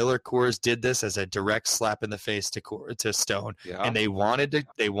feeling that Miller Coors did this as a direct slap in the face to Stone. Yeah. And they wanted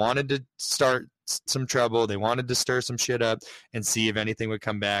to start some trouble. They wanted to stir some shit up and see if anything would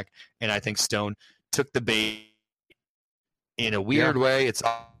come back. And I think Stone took the bait in a weird way. It's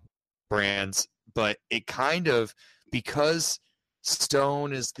all brands, but it kind of, because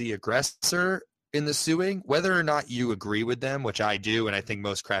Stone is the aggressor in the suing, whether or not you agree with them, which I do, and I think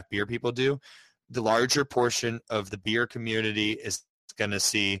most craft beer people do, the larger portion of the beer community is going to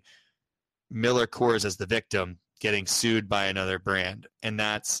see Miller Coors as the victim getting sued by another brand. And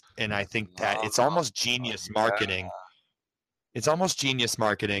I think that it's almost genius marketing. It's almost genius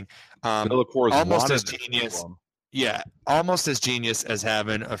marketing. Miller Coors almost as genius. Yeah, almost as genius as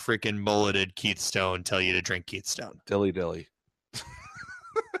having a freaking mulleted Keith Stone tell you to drink Keith Stone. Dilly.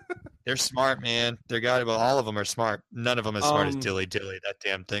 They're smart, man. All of them are smart. None of them as smart as Dilly. That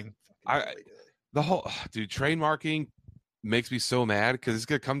damn thing. Trademarking makes me so mad because it's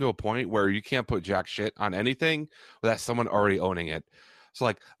gonna come to a point where you can't put jack shit on anything without someone already owning it. So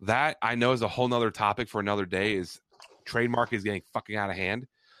like that, I know is a whole nother topic for another day. Is trademark is getting fucking out of hand,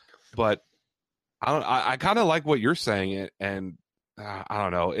 but I kind of like what you're saying, and I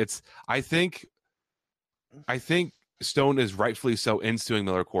don't know. I think Stone is rightfully so in suing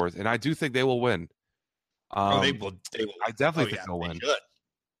Miller Coors, and I do think they will win. They will. I definitely think they'll win.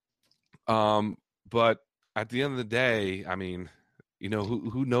 But at the end of the day, I mean,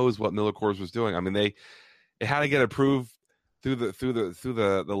 who knows what Miller Coors was doing? I mean, it had to get approved through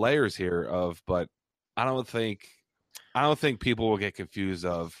the layers here but I don't think people will get confused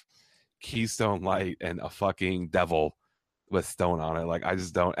of Keystone Light and a fucking devil with Stone on it. Like, I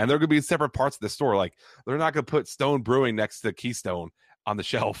just don't. And they're gonna be separate parts of the store. Like, they're not gonna put Stone Brewing next to Keystone on the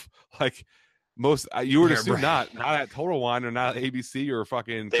shelf. Like most, you would assume not at Total Wine or not at ABC or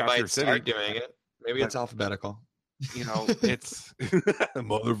fucking. They might start doing it. Maybe it's alphabetical. It's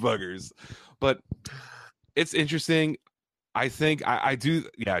motherfuckers. But it's interesting. I think I do.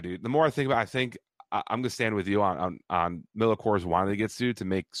 Yeah, dude. The more I think about it, I think I'm gonna stand with you on Miller Coors wanting to get sued to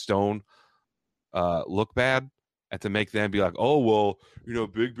make Stone look bad. And to make them be like, oh, well,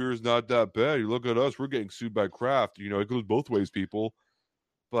 big beer is not that bad. You look at us, we're getting sued by craft. It goes both ways, people.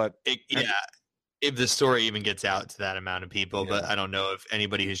 But if the story even gets out to that amount of people, but I don't know if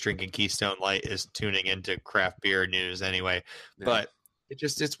anybody who's drinking Keystone Light is tuning into craft beer news anyway. Yeah. But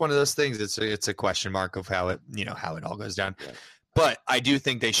it's one of those things. It's a question mark of how it all goes down. Yeah. But I do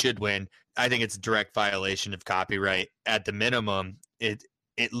think they should win. I think it's a direct violation of copyright. At the minimum, it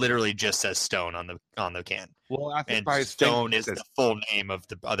literally just says Stone on the can. Well, I think Stone is the full name of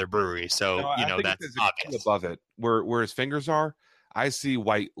the other brewery, so that's obvious. Above it, where his fingers are, I see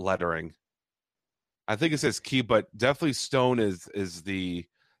white lettering. I think it says Key, but definitely Stone is the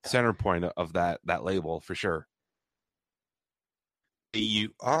center point of that label for sure.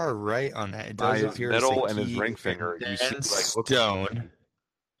 You are right on that. It does appear middle and his ring finger. You see, Stone.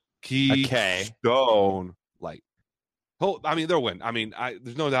 Key. Okay. Stone. Light. I mean, they'll win. I mean,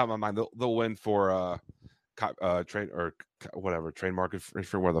 there's no doubt in my mind they'll win for trademark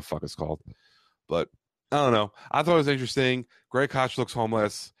for where the fuck it's called. But I don't know. I thought it was interesting. Greg Koch looks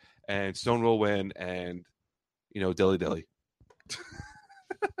homeless, and Stone will win, and dilly.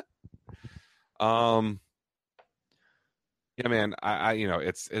 Yeah, man.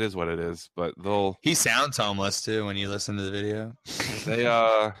 It is what it is. But he sounds homeless too when you listen to the video.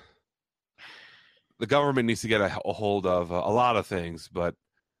 The government needs to get a hold of a lot of things, but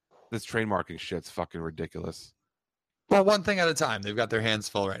this trademarking shit's fucking ridiculous. Well, one thing at a time. They've got their hands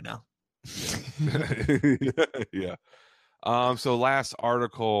full right now. Yeah. So last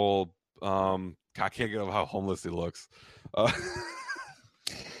article, I can't get over how homeless he looks.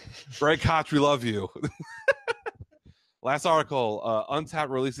 Greg Koch, we love you. Last article,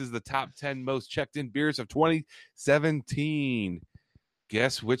 Untapped releases the top 10 most checked in beers of 2017.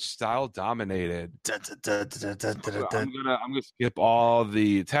 Guess which style dominated? I'm gonna skip all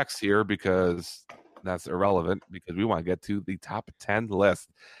the text here because that's irrelevant, because we want to get to the top 10 list.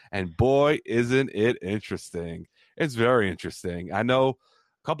 And boy, isn't it interesting. It's very interesting. I know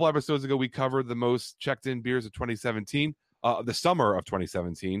a couple episodes ago we covered the most checked in beers of 2017, the summer of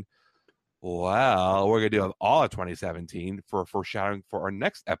 2017. Well, we're going to do all of 2017 for foreshadowing for our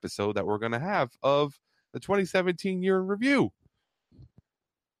next episode that we're going to have of the 2017 year in review.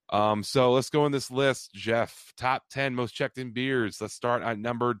 So let's go in this list, Jeff. Top 10 most checked in beers. Let's start at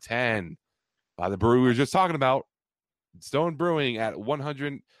number 10 by the brewery we were just talking about, Stone Brewing, at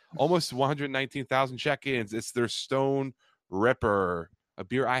 100, almost 119,000 check-ins. It's their Stone Ripper, a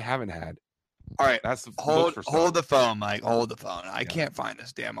beer I haven't had. All right, that's hold the phone, Mike. Hold the phone. I can't find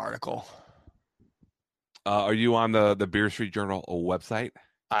this damn article. Are you on the Beer Street Journal website?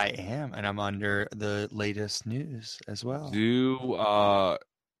 I am, and I'm under the latest news as well.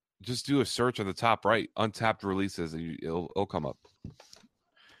 Just do a search on the top right, Untapped releases, and it'll come up.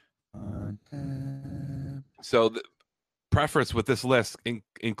 So the preference with this list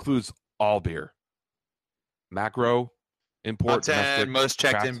includes all beer, macro, import, top 10 most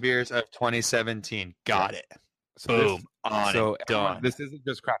checked in beers of 2017. Got it. So Boom. Done. This isn't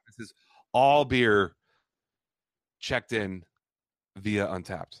just craft. This is all beer checked in via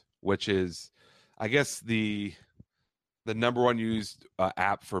Untapped, which is, I guess, the number one used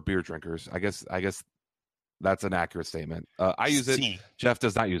app for beer drinkers. I guess that's an accurate statement. I use it. Jeff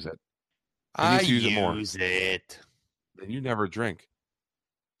does not use it. I use it. Then you never drink.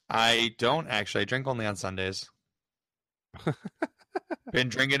 I don't actually. I drink only on Sundays. Been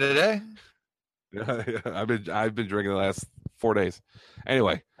drinking today. Yeah, I've been drinking the last 4 days.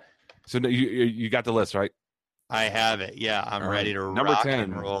 Anyway, so you got the list, right? I have it. Yeah, I'm ready to number rock 10,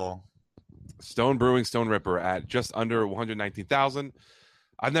 and roll. Stone Brewing Stone Ripper at just under 119,000.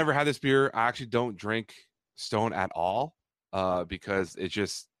 I've never had this beer. I actually don't drink Stone at all because it's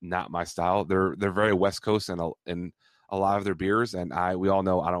just not my style. They're very West Coast in a lot of their beers, and we all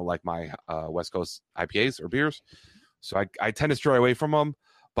know I don't like my West Coast IPAs or beers, so I tend to stray away from them.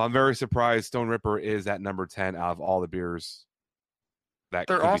 But I'm very surprised Stone Ripper is at number 10 out of all the beers that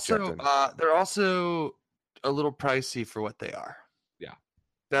they're also a little pricey for what they are. Yeah.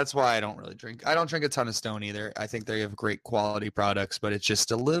 That's why I don't really drink. I don't drink a ton of Stone either. I think they have great quality products, but it's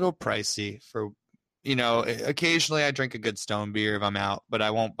just a little pricey for, occasionally I drink a good Stone beer if I'm out, but I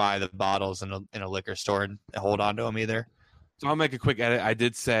won't buy the bottles in a liquor store and hold on to them either. So I'll make a quick edit. I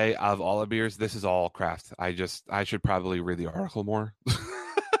did say out of all the beers, this is all craft. I should probably read the article more.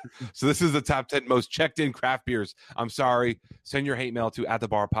 So this is the top 10 most checked in craft beers. I'm sorry. Send your hate mail to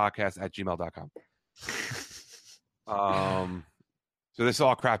atthebarpodcast@gmail.com. So this is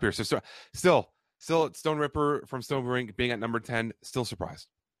all craft beer. So still Stone Ripper from Stone Brewing being at number 10, still surprised.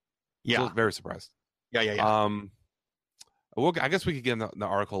 Yeah. Still very surprised. Yeah. I guess we could get in the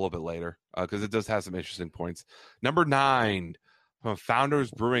article a little bit later because it does have some interesting points. Number 9 from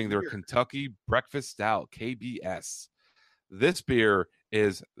Founders Brewing, their Kentucky Breakfast Stout, KBS. This beer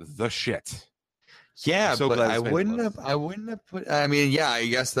is the shit. Yeah, so but I wouldn't have put. I mean, yeah, I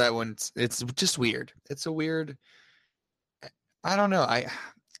guess that one. It's just weird. It's a weird. I don't know. I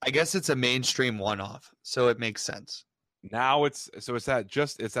guess it's a mainstream one-off, so it makes sense. Now it's at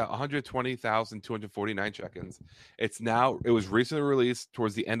 120,249 check-ins. It was recently released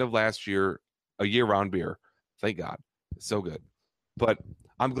towards the end of last year, a year-round beer. Thank God, it's so good. But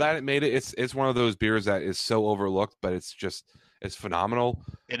I'm glad it made it. It's one of those beers that is so overlooked, but it's phenomenal.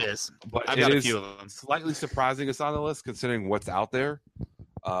 It is. But I've got a few of them. Slightly surprising it's on the list considering what's out there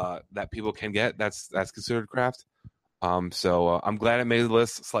that people can get. That's considered craft. So I'm glad it made the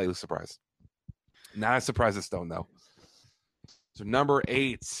list. Slightly surprised. Not as surprised as Stone though. So number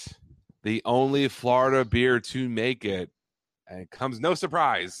 8, the only Florida beer to make it, and it comes no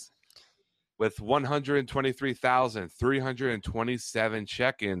surprise, with 123,327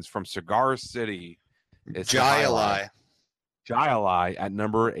 check-ins from Cigar City. It's Jai Alai. Jai Alai at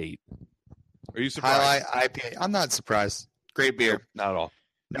number 8. Are you surprised? Jai Alai IPA. I'm not surprised. Great beer. Nope, not at all.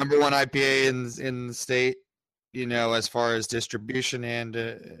 Number 1 IPA in the state. As far as distribution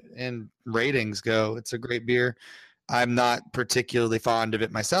and ratings go, it's a great beer. I'm not particularly fond of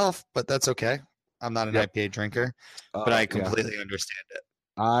it myself, but that's okay. I'm not an IPA drinker, but I completely understand it.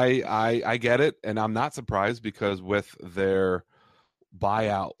 I get it, and I'm not surprised because with their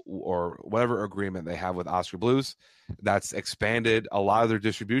buyout or whatever agreement they have with Oscar Blues. That's expanded a lot of their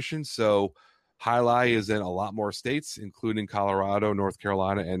distribution. So Jai Alai is in a lot more states, including Colorado, North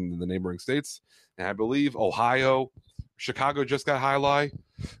Carolina, and the neighboring states. And I believe Ohio, Chicago just got Jai Alai,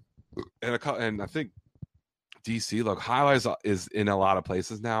 and I think DC. Look, Jai Alai is in a lot of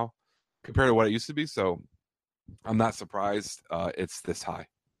places now compared to what it used to be. So I'm not surprised it's this high.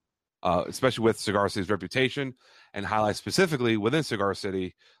 Especially with Cigar City's reputation and Jai Alai specifically within Cigar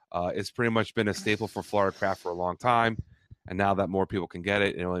City, it's pretty much been a staple for Florida craft for a long time. And now that more people can get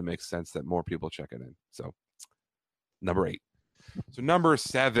it, it only makes sense that more people check it in. So, number 8. So, number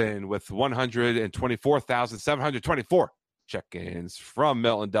 7 with 124,724 check-ins from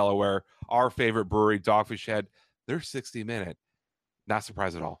Milton, Delaware, our favorite brewery, Dogfish Head. Their 60-minute. Not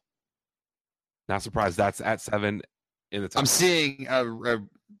surprised at all. Not surprised. That's at 7 in the top. I'm seeing a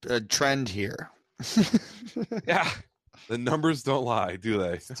trend here. Yeah, the numbers don't lie, do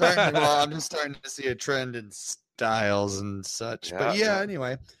they? I'm just starting to see a trend in styles and such. But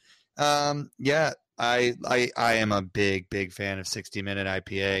anyway, I am a big fan of 60-minute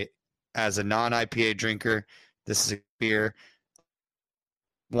IPA. As a non-IPA drinker, this is a beer.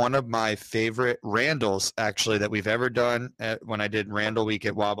 One of my favorite Randalls, actually, that we've ever done. When I did Randall Week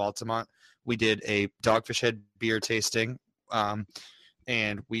at Wob Altamont, we did a Dogfish Head beer tasting.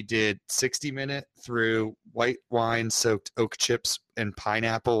 And we did 60-minute through white wine soaked oak chips and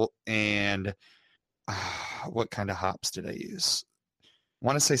pineapple and what kind of hops did I use? I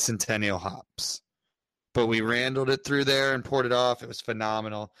want to say Centennial hops. But we Randalled it through there and poured it off. It was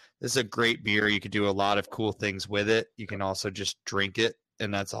phenomenal. This is a great beer. You could do a lot of cool things with it. You can also just drink it,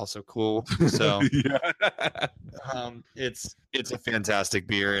 and that's also cool. So it's a fantastic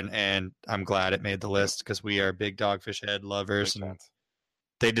beer, and I'm glad it made the list because we are big Dogfish Head lovers, and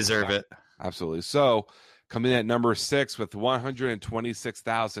they deserve it. Absolutely. So coming in at number 6 with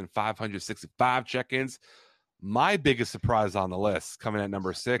 126,565 check-ins. My biggest surprise on the list coming at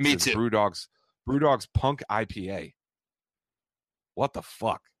number 6 is Brewdog's Punk IPA. What the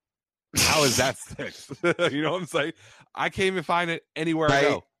fuck? How is that 6th? You know what I'm saying? I can't even find it anywhere I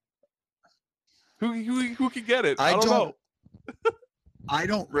go. Who can get it? I don't know. I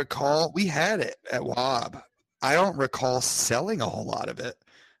don't recall. We had it at Wob. I don't recall selling a whole lot of it.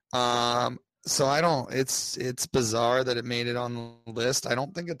 So I don't. It's bizarre that it made it on the list. I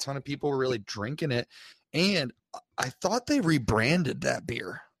don't think a ton of people were really drinking it, and I thought they rebranded that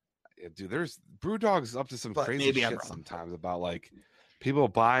beer. Yeah, dude, there's Brewdog's up to some crazy shit sometimes about like people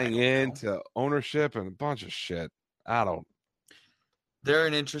buying into ownership and a bunch of shit. They're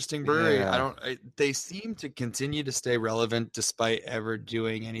an interesting brewery. Yeah. They seem to continue to stay relevant despite ever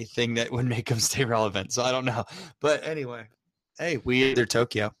doing anything that would make them stay relevant. So I don't know. But anyway, hey, they're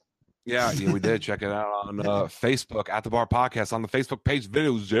Tokyo. Yeah, we did. Check it out on Facebook at the Bar Podcast on the Facebook page.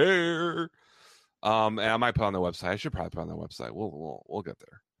 Videos there. And I might put on the website. I should probably put on the website. We'll get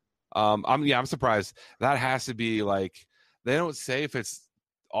there. I'm surprised. That has to be like, they don't say if it's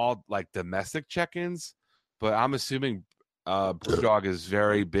all like domestic check-ins, but I'm assuming Brewdog is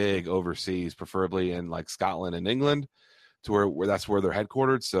very big overseas, preferably in like Scotland and England, to where that's where they're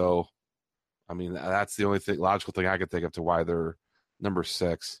headquartered. So, I mean, that's the only logical thing I could think of to why they're number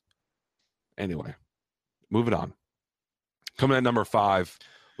 6. Anyway, moving on. Coming at number 5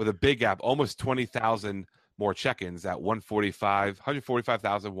 with a big gap, almost 20,000 more check-ins at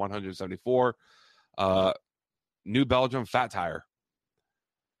 145,174. New Belgium Fat Tire.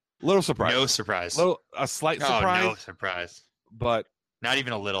 Little surprise. No surprise. A slight surprise. No surprise. But not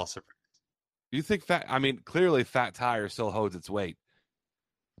even a little surprise. You think clearly Fat Tire still holds its weight.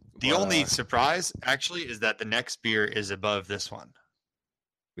 The only surprise actually is that the next beer is above this one.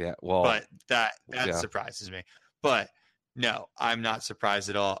 Yeah, well, but that surprises me. But no, I'm not surprised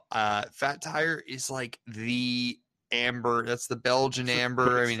at all. Fat Tire is like the amber. That's the Belgian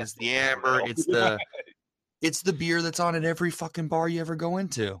amber. I mean, it's the amber. It's the beer that's on at every fucking bar you ever go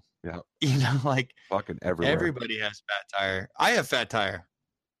into. Yeah, like fucking everywhere. Everybody has Fat Tire. I have Fat Tire.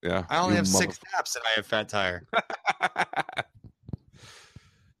 Yeah, I only have 6 taps, and I have Fat Tire.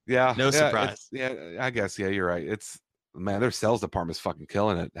 Yeah, no surprise. I guess. Yeah, you're right. Their sales department's fucking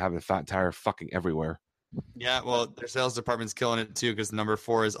killing it, having Fat Tire fucking everywhere. Yeah, well, their sales department's killing it too because number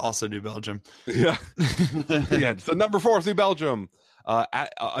 4 is also New Belgium. Yeah, yeah. So number 4 is New Belgium.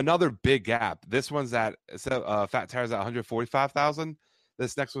 Another big gap. This one's at Fat Tire's at 145,000.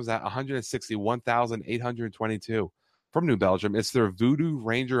 This next one's at 161,822 from New Belgium. It's their Voodoo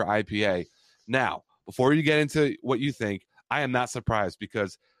Ranger IPA. Now, before you get into what you think, I am not surprised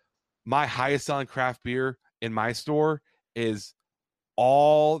because my highest selling craft beer in my store is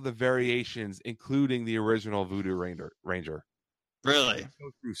all the variations, including the original Voodoo Ranger. Really?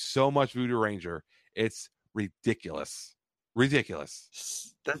 Go through so much Voodoo Ranger. It's ridiculous.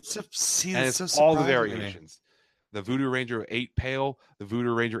 Ridiculous. See, And that's it's so all the surprising to me. variations. The Voodoo Ranger 8 Pale, the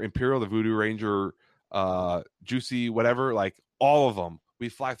Voodoo Ranger Imperial, the Voodoo Ranger Juicy, whatever, like all of them. We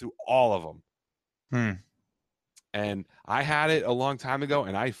fly through all of them. And I had it a long time ago,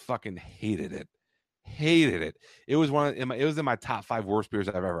 and I fucking hated it. Hated it. It was it was in my top 5 worst beers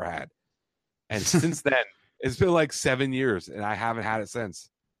I've ever had. And since then, it's been like 7 years, and I haven't had it since.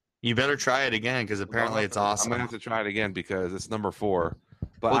 You better try it again because apparently it's awesome. I'm gonna have to try it again because it's number 4.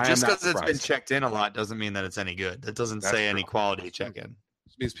 But Well, just because it's been checked in a lot doesn't mean that it's any good. That doesn't say any quality check in.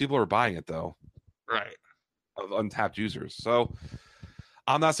 It means people are buying it though. Right. Of untapped users. So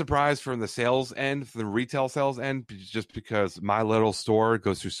I'm not surprised from the sales end, from the retail sales end, just because my little store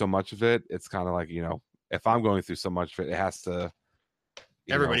goes through so much of it. It's kind of like, if I'm going through so much of it, it has to.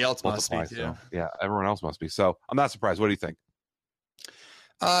 Everybody else must be too. So. Yeah, everyone else must be. So I'm not surprised. What do you think?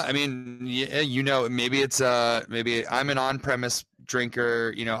 I mean, maybe it's maybe I'm an on-premise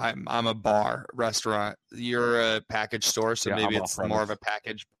drinker. I'm a bar restaurant. You're a package store, so maybe it's more of a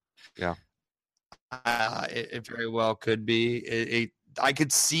package. Yeah. It very well could be. I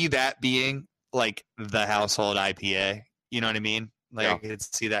could see that being like the household IPA. You know what I mean? Like I could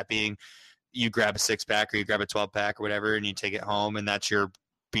see that being you grab a 6-pack or you grab a 12-pack or whatever, and you take it home, and that's your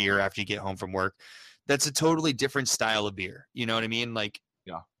beer after you get home from work. That's a totally different style of beer. You know what I mean? Like,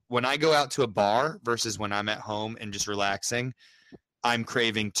 when I go out to a bar versus when I'm at home and just relaxing, I'm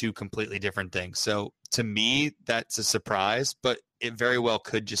craving 2 completely different things. So to me, that's a surprise, but it very well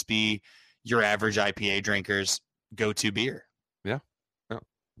could just be your average IPA drinker's go-to beer. Yeah.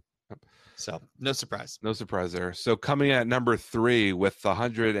 So no surprise. No surprise there. So coming in at number 3 with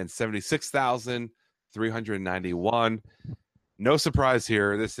 176,391. No surprise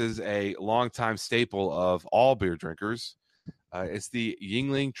here. This is a longtime staple of all beer drinkers. It's the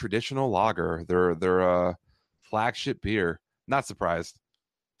Yuengling Traditional Lager. They're flagship beer. Not surprised.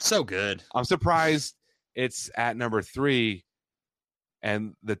 So good. I'm surprised it's at number 3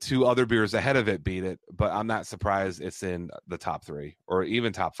 and the 2 other beers ahead of it beat it, but I'm not surprised it's in the top 3 or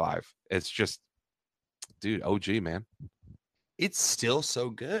even top 5. It's just, dude, OG, man. It's still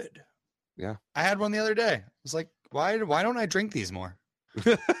so good. Yeah. I had one the other day. I was like, why don't I drink these more?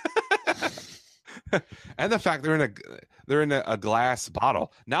 And the fact they're in a glass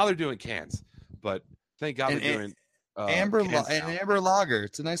bottle. Now they're doing cans, but thank God they're doing amber lager.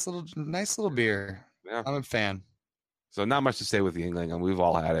 It's a nice little beer. Yeah. I'm a fan. So not much to say with the Yuengling, and we've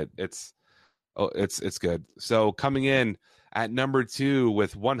all had it. It's good. So coming in at number 2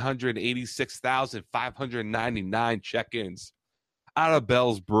 with 186,599 check-ins out of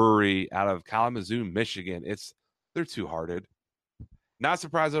Bell's Brewery out of Kalamazoo, Michigan. They're Two Hearted. Not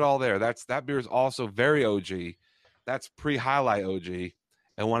surprised at all there. That beer is also very OG. That's pre-highlight OG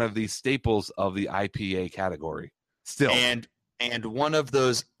and one of the staples of the IPA category. Still. And one of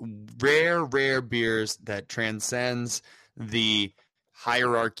those rare beers that transcends the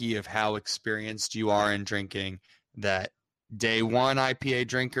hierarchy of how experienced you are in drinking, that day 1 IPA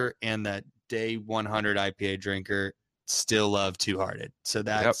drinker and that day 100 IPA drinker still love Two Hearted. So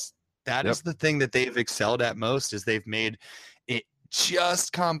that is the thing that they've excelled at most, is they've made it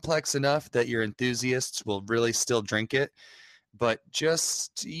just complex enough that your enthusiasts will really still drink it, but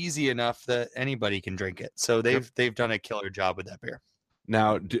just easy enough that anybody can drink it. So they've done a killer job with that beer.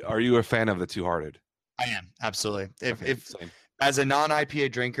 Now, are you a fan of the Two Hearted? I am, absolutely. If as a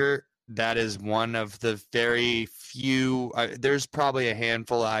non-IPA drinker, that is one of the very few. There's probably a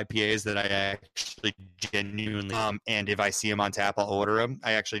handful of IPAs that I actually genuinely. And if I see them on tap, I'll order them.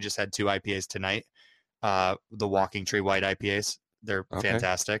 I actually just had 2 IPAs tonight. The Walking Tree White IPAs. They're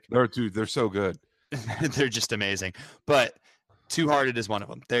fantastic. They're so good. They're just amazing. But Two Hearted is one of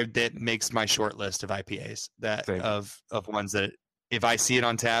them. That makes my short list of IPAs. Of ones that if I see it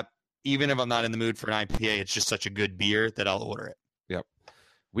on tap, even if I'm not in the mood for an IPA, it's just such a good beer that I'll order it. Yep.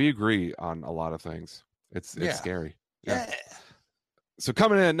 We agree on a lot of things. It's scary. Yeah. So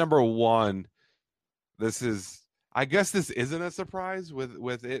coming in at number 1, I guess this isn't a surprise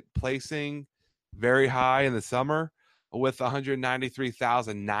with it placing very high in the summer with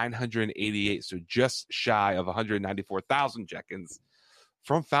 193,988. So just shy of 194,000 check-ins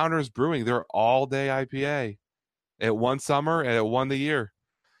from Founders Brewing. They're all day IPA. It won summer and it won the year.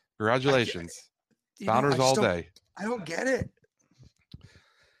 Congratulations. Founders all day. I don't get it.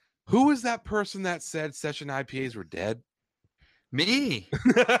 Who was that person that said session IPAs were dead? Me.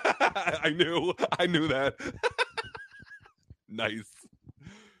 I knew that. Nice.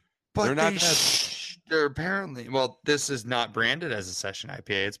 But they're not dead. They're apparently, this is not branded as a session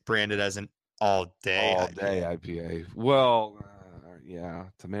IPA. It's branded as an all day IPA. Well, Yeah,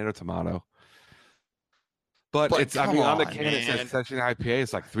 tomato. But But it's, I come mean, on the on, can it says man. Session IPA.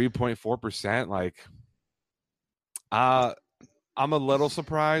 It's like 3.4%. Like, I'm a little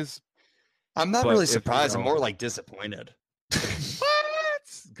surprised, I'm not but really if surprised. I'm more like disappointed.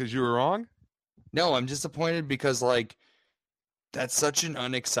 what? Because you were wrong. No, I'm disappointed because like that's such an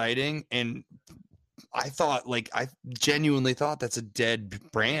unexciting and I genuinely thought that's a dead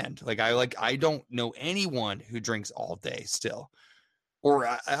brand. I don't know anyone who drinks all day still. Or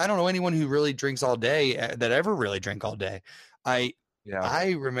I don't know anyone who really drinks all day that ever really drank all day. I Yeah.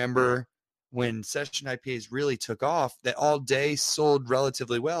 I remember when session IPAs really took off that all day sold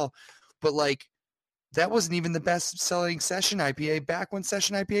relatively well, but like that wasn't even the best selling session IPA back when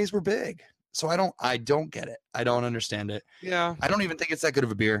session IPAs were big. So I don't get it. I don't understand it. Yeah. I don't even think it's that good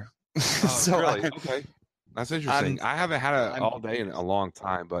of a beer. Oh, So really? Okay. That's interesting. I haven't had it I'm all day in a long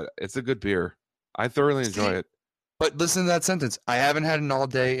time, but it's a good beer. I thoroughly enjoy it. But listen to that sentence. I haven't had an all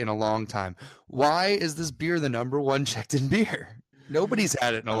day in a long time. Why is this beer the number one checked in beer? Nobody's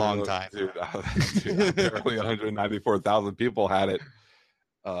had it in a long time. Dude, apparently 194,000 people had it,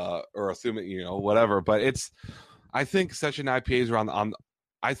 or assuming, whatever. But I think Session IPAs are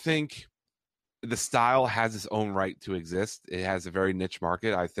I think the style has its own right to exist. It has a very niche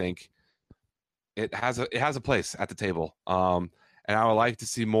market. I think it has a place at the table. And I would like to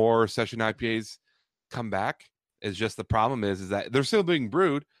see more Session IPAs come back. It's just the problem is that they're still being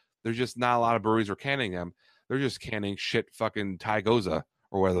brewed. There's just not a lot of breweries are canning them. They're just canning shit fucking Tygoza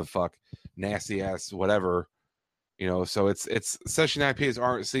or whatever the fuck, nasty ass whatever. So it's Session IPAs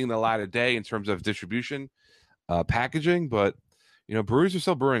aren't seeing the light of day in terms of distribution, packaging, but breweries are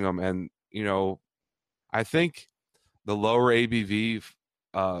still brewing them, and I think the lower ABV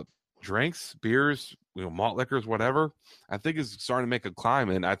drinks, beers, malt liquors, whatever, I think is starting to make a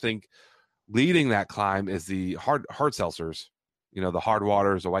climb, and I think leading that climb is the hard seltzers, the hard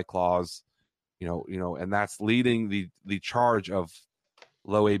waters, the White Claws, and that's leading the charge of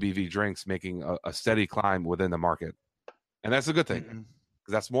low ABV drinks, making a steady climb within the market, and that's a good thing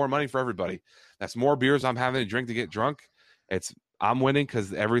because that's more money for everybody. That's more beers I'm having to drink to get drunk. I'm winning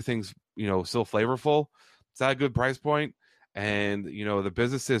because everything's still flavorful. It's at a good price point, and the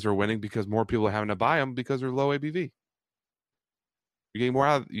businesses are winning because more people are having to buy them because they're low ABV. You're getting more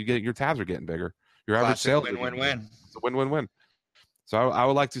out. Your tabs are getting bigger. Your average sales win-win-win. It's a win-win-win. So I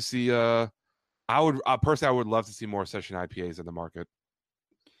would like to see. I would love to see more session IPAs in the market.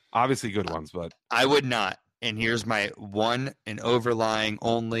 Obviously, good ones, but I would not. And here's my one and overlying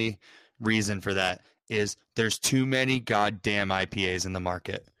only reason for that is there's too many goddamn IPAs in the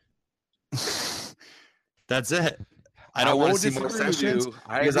market. That's it. I don't want to see more sessions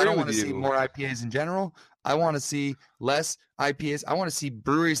because I don't want to see more IPAs in general. I want to see less IPAs. I want to see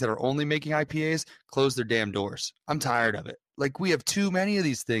breweries that are only making IPAs close their damn doors. I'm tired of it. Like we have too many of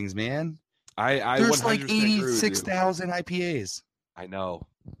these things, man. There's like 86,000 IPAs. I know,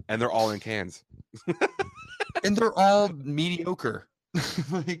 and they're all in cans, and they're all mediocre.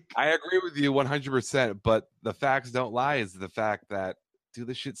 I agree with you 100%, but the facts don't lie. Is the fact that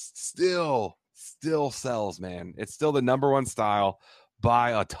this shit still sells, man. It's still the number one style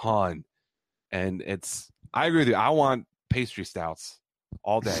by a ton, and I agree with you. I want pastry stouts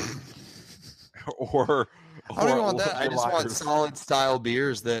all day, or I don't even want that. I just want solid style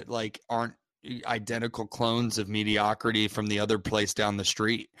beers that like aren't identical clones of mediocrity from the other place down the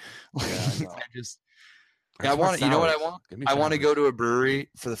street. Yeah, I want to, you know what I want? I want to go to a brewery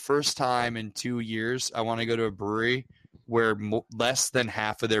for the first time in 2 years. I want to go to a brewery where less than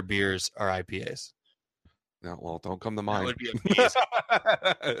half of their beers are IPAs. No, well, don't come to mind. That would be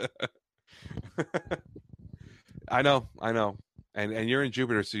amazing. I know. And you're in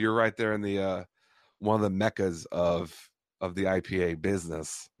Jupiter, so you're right there in the one of the meccas of the IPA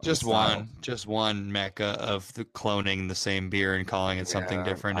business. Just one mecca of the cloning the same beer and calling it something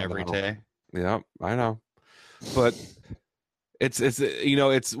different every day. Yeah, I know. But it's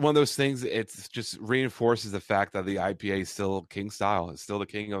one of those things. It's just reinforces the fact that the IPA is still king style. It's still the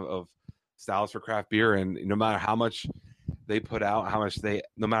king of styles for craft beer, and no matter how much they put out,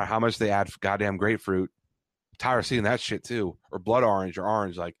 no matter how much they add goddamn grapefruit, I'm tired of seeing that shit too, or blood orange or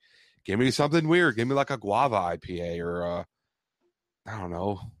orange. Like, give me something weird. Give me like a guava IPA or I don't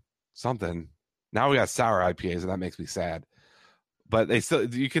know, something. Now we got sour IPAs, and that makes me sad. But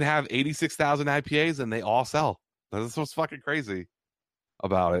you can have 86,000 IPAs and they all sell. That's what's fucking crazy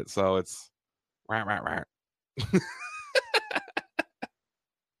about it. So it's right.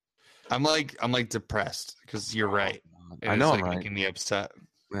 I'm like depressed because you're right. I know, I'm making me upset.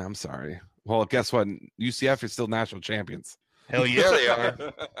 Yeah, I'm sorry. Well, guess what? UCF is still national champions. Hell yeah, they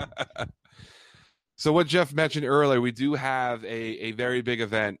are. So what Jeff mentioned earlier, we do have a very big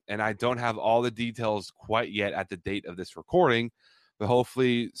event, and I don't have all the details quite yet at the date of this recording, but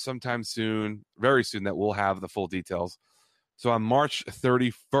hopefully sometime soon, very soon, that we'll have the full details. So on March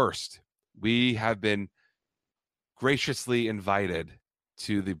 31st, we have been graciously invited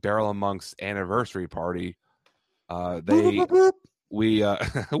to the Barrel of Monks anniversary party. They woo, woo, woo,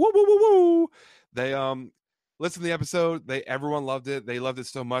 woo. They listened to the episode. Everyone loved it. They loved it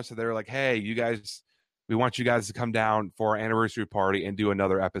so much that they were like, "Hey, you guys, we want you guys to come down for our anniversary party and do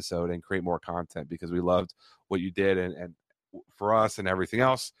another episode and create more content because we loved what you did and for us and everything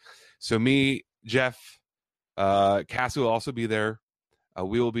else." So me, Jeff, Cassie will also be there.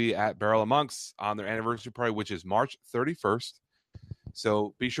 We will be at Barrel of Monks on their anniversary party, which is March 31st.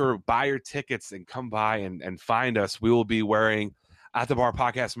 So be sure to buy your tickets and come by and find us. We will be wearing At the Bar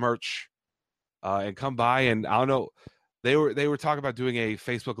podcast merch, and come by. And I don't know, they were talking about doing a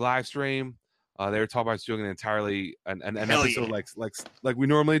Facebook live stream. They were talking about doing an episode like we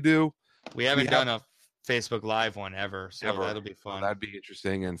normally do. We haven't done a Facebook live one ever, so that'll be fun. That'd be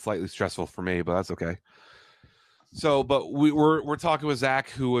interesting and slightly stressful for me, but that's okay. So, but we're talking with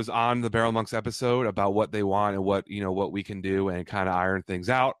Zach, who was on the Barrel Monks episode, about what they want and what we can do and kind of iron things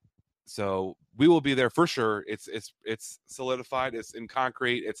out. So we will be there for sure. It's solidified. It's in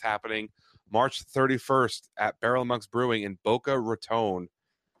concrete. It's happening March 31st at Barrel Monks Brewing in Boca Raton.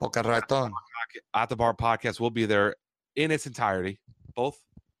 Boca Raton. At the Bar podcast will be there in its entirety. Both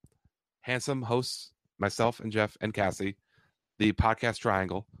handsome hosts, myself and Jeff and Cassie, the podcast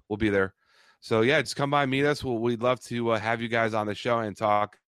triangle, will be there. So yeah, just come by and meet us. We'd love to have you guys on the show and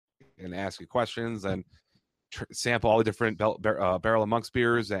talk and ask you questions and sample all the different Barrel of Monks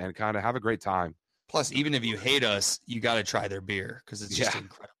beers and kind of have a great time. Plus, even if you hate us, you got to try their beer because it's just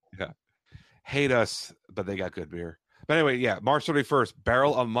incredible. Yeah, hate us, but they got good beer. But anyway, yeah, March 31st,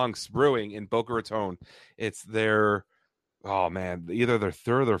 Barrel of Monks Brewing in Boca Raton. It's their, either their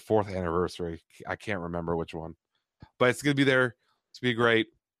third or fourth anniversary. I can't remember which one, but it's gonna be there. It's gonna be great.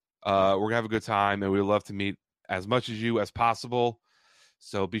 We're gonna have a good time, and we'd love to meet as much as you as possible.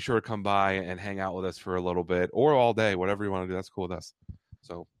 So be sure to come by and hang out with us for a little bit or all day, whatever you want to do. That's cool with us.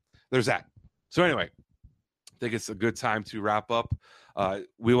 So there's that. So anyway, I think it's a good time to wrap up. I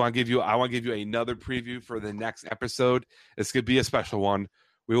want to give you another preview for the next episode. This could be a special one.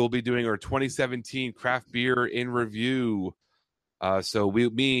 We will be doing our 2017 craft beer in review. So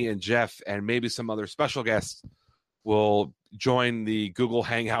me and Jeff and maybe some other special guests will join the Google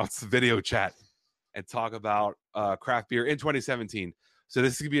Hangouts video chat and talk about craft beer in 2017. So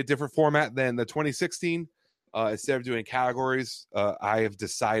this is going to be a different format than the 2016. Instead of doing categories, I have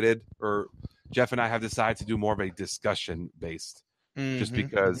decided, or Jeff and I have decided to do more of a discussion based, just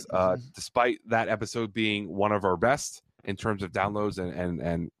because despite that episode being one of our best in terms of downloads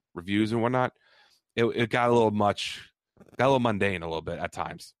and reviews and whatnot, it got a little mundane a little bit at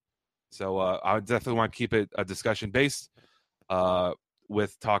times. So I would definitely want to keep it a discussion based,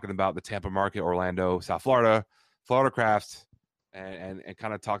 with talking about the Tampa market, Orlando, South Florida, Florida craft, and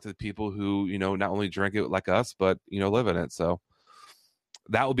kind of talk to the people who, not only drink it like us, but, live in it. So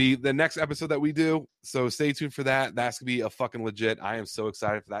that will be the next episode that we do. So stay tuned for that. That's going to be a fucking legit. I am so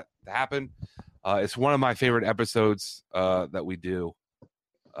excited for that to happen. It's one of my favorite episodes that we do,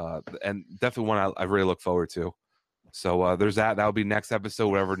 and definitely one I really look forward to. So there's that. That'll be next episode,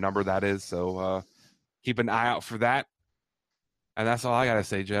 whatever number that is. So keep an eye out for that. And that's all I got to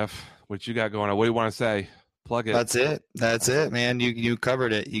say, Jeff. What you got going on? What do you want to say? Plug it. That's it, man. You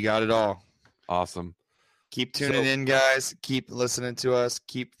covered it. You got it all. Awesome. Keep tuning in, guys. Keep listening to us.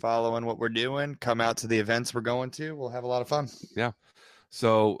 Keep following what we're doing. Come out to the events we're going to. We'll have a lot of fun. Yeah.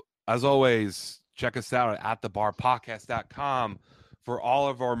 So as always, check us out at thebarpodcast.com for all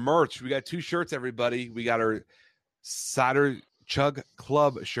of our merch. We got 2 shirts, everybody. We got our Cider Chug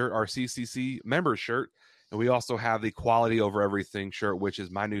Club shirt, our CCC member shirt. And we also have the Quality Over Everything shirt, which is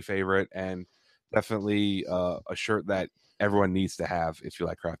my new favorite and definitely a shirt that everyone needs to have if you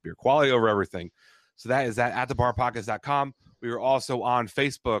like craft beer. Quality over everything. So that is at thebarpodcast.com. We are also on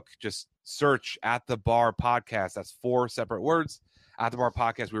Facebook. Just search At the Bar Podcast. That's 4 separate words. At the Bar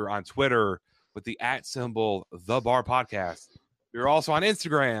Podcast. We were on Twitter with the @ The Bar Podcast. We were also on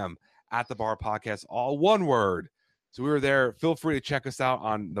Instagram at the Bar Podcast, all one word. So we were there. Feel free to check us out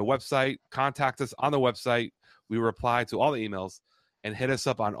on the website. Contact us on the website. We reply to all the emails and hit us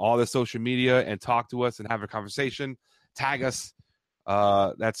up on all the social media and talk to us and have a conversation. Tag us.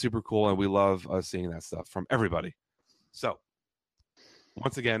 That's super cool. And we love seeing that stuff from everybody. So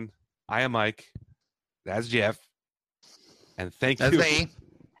once again, I am Mike. That's Jeff. And thank you. That's me.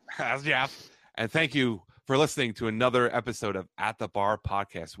 That's Jeff. And thank you for listening to another episode of At the Bar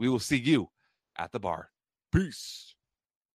Podcast. We will see you at the bar. Peace.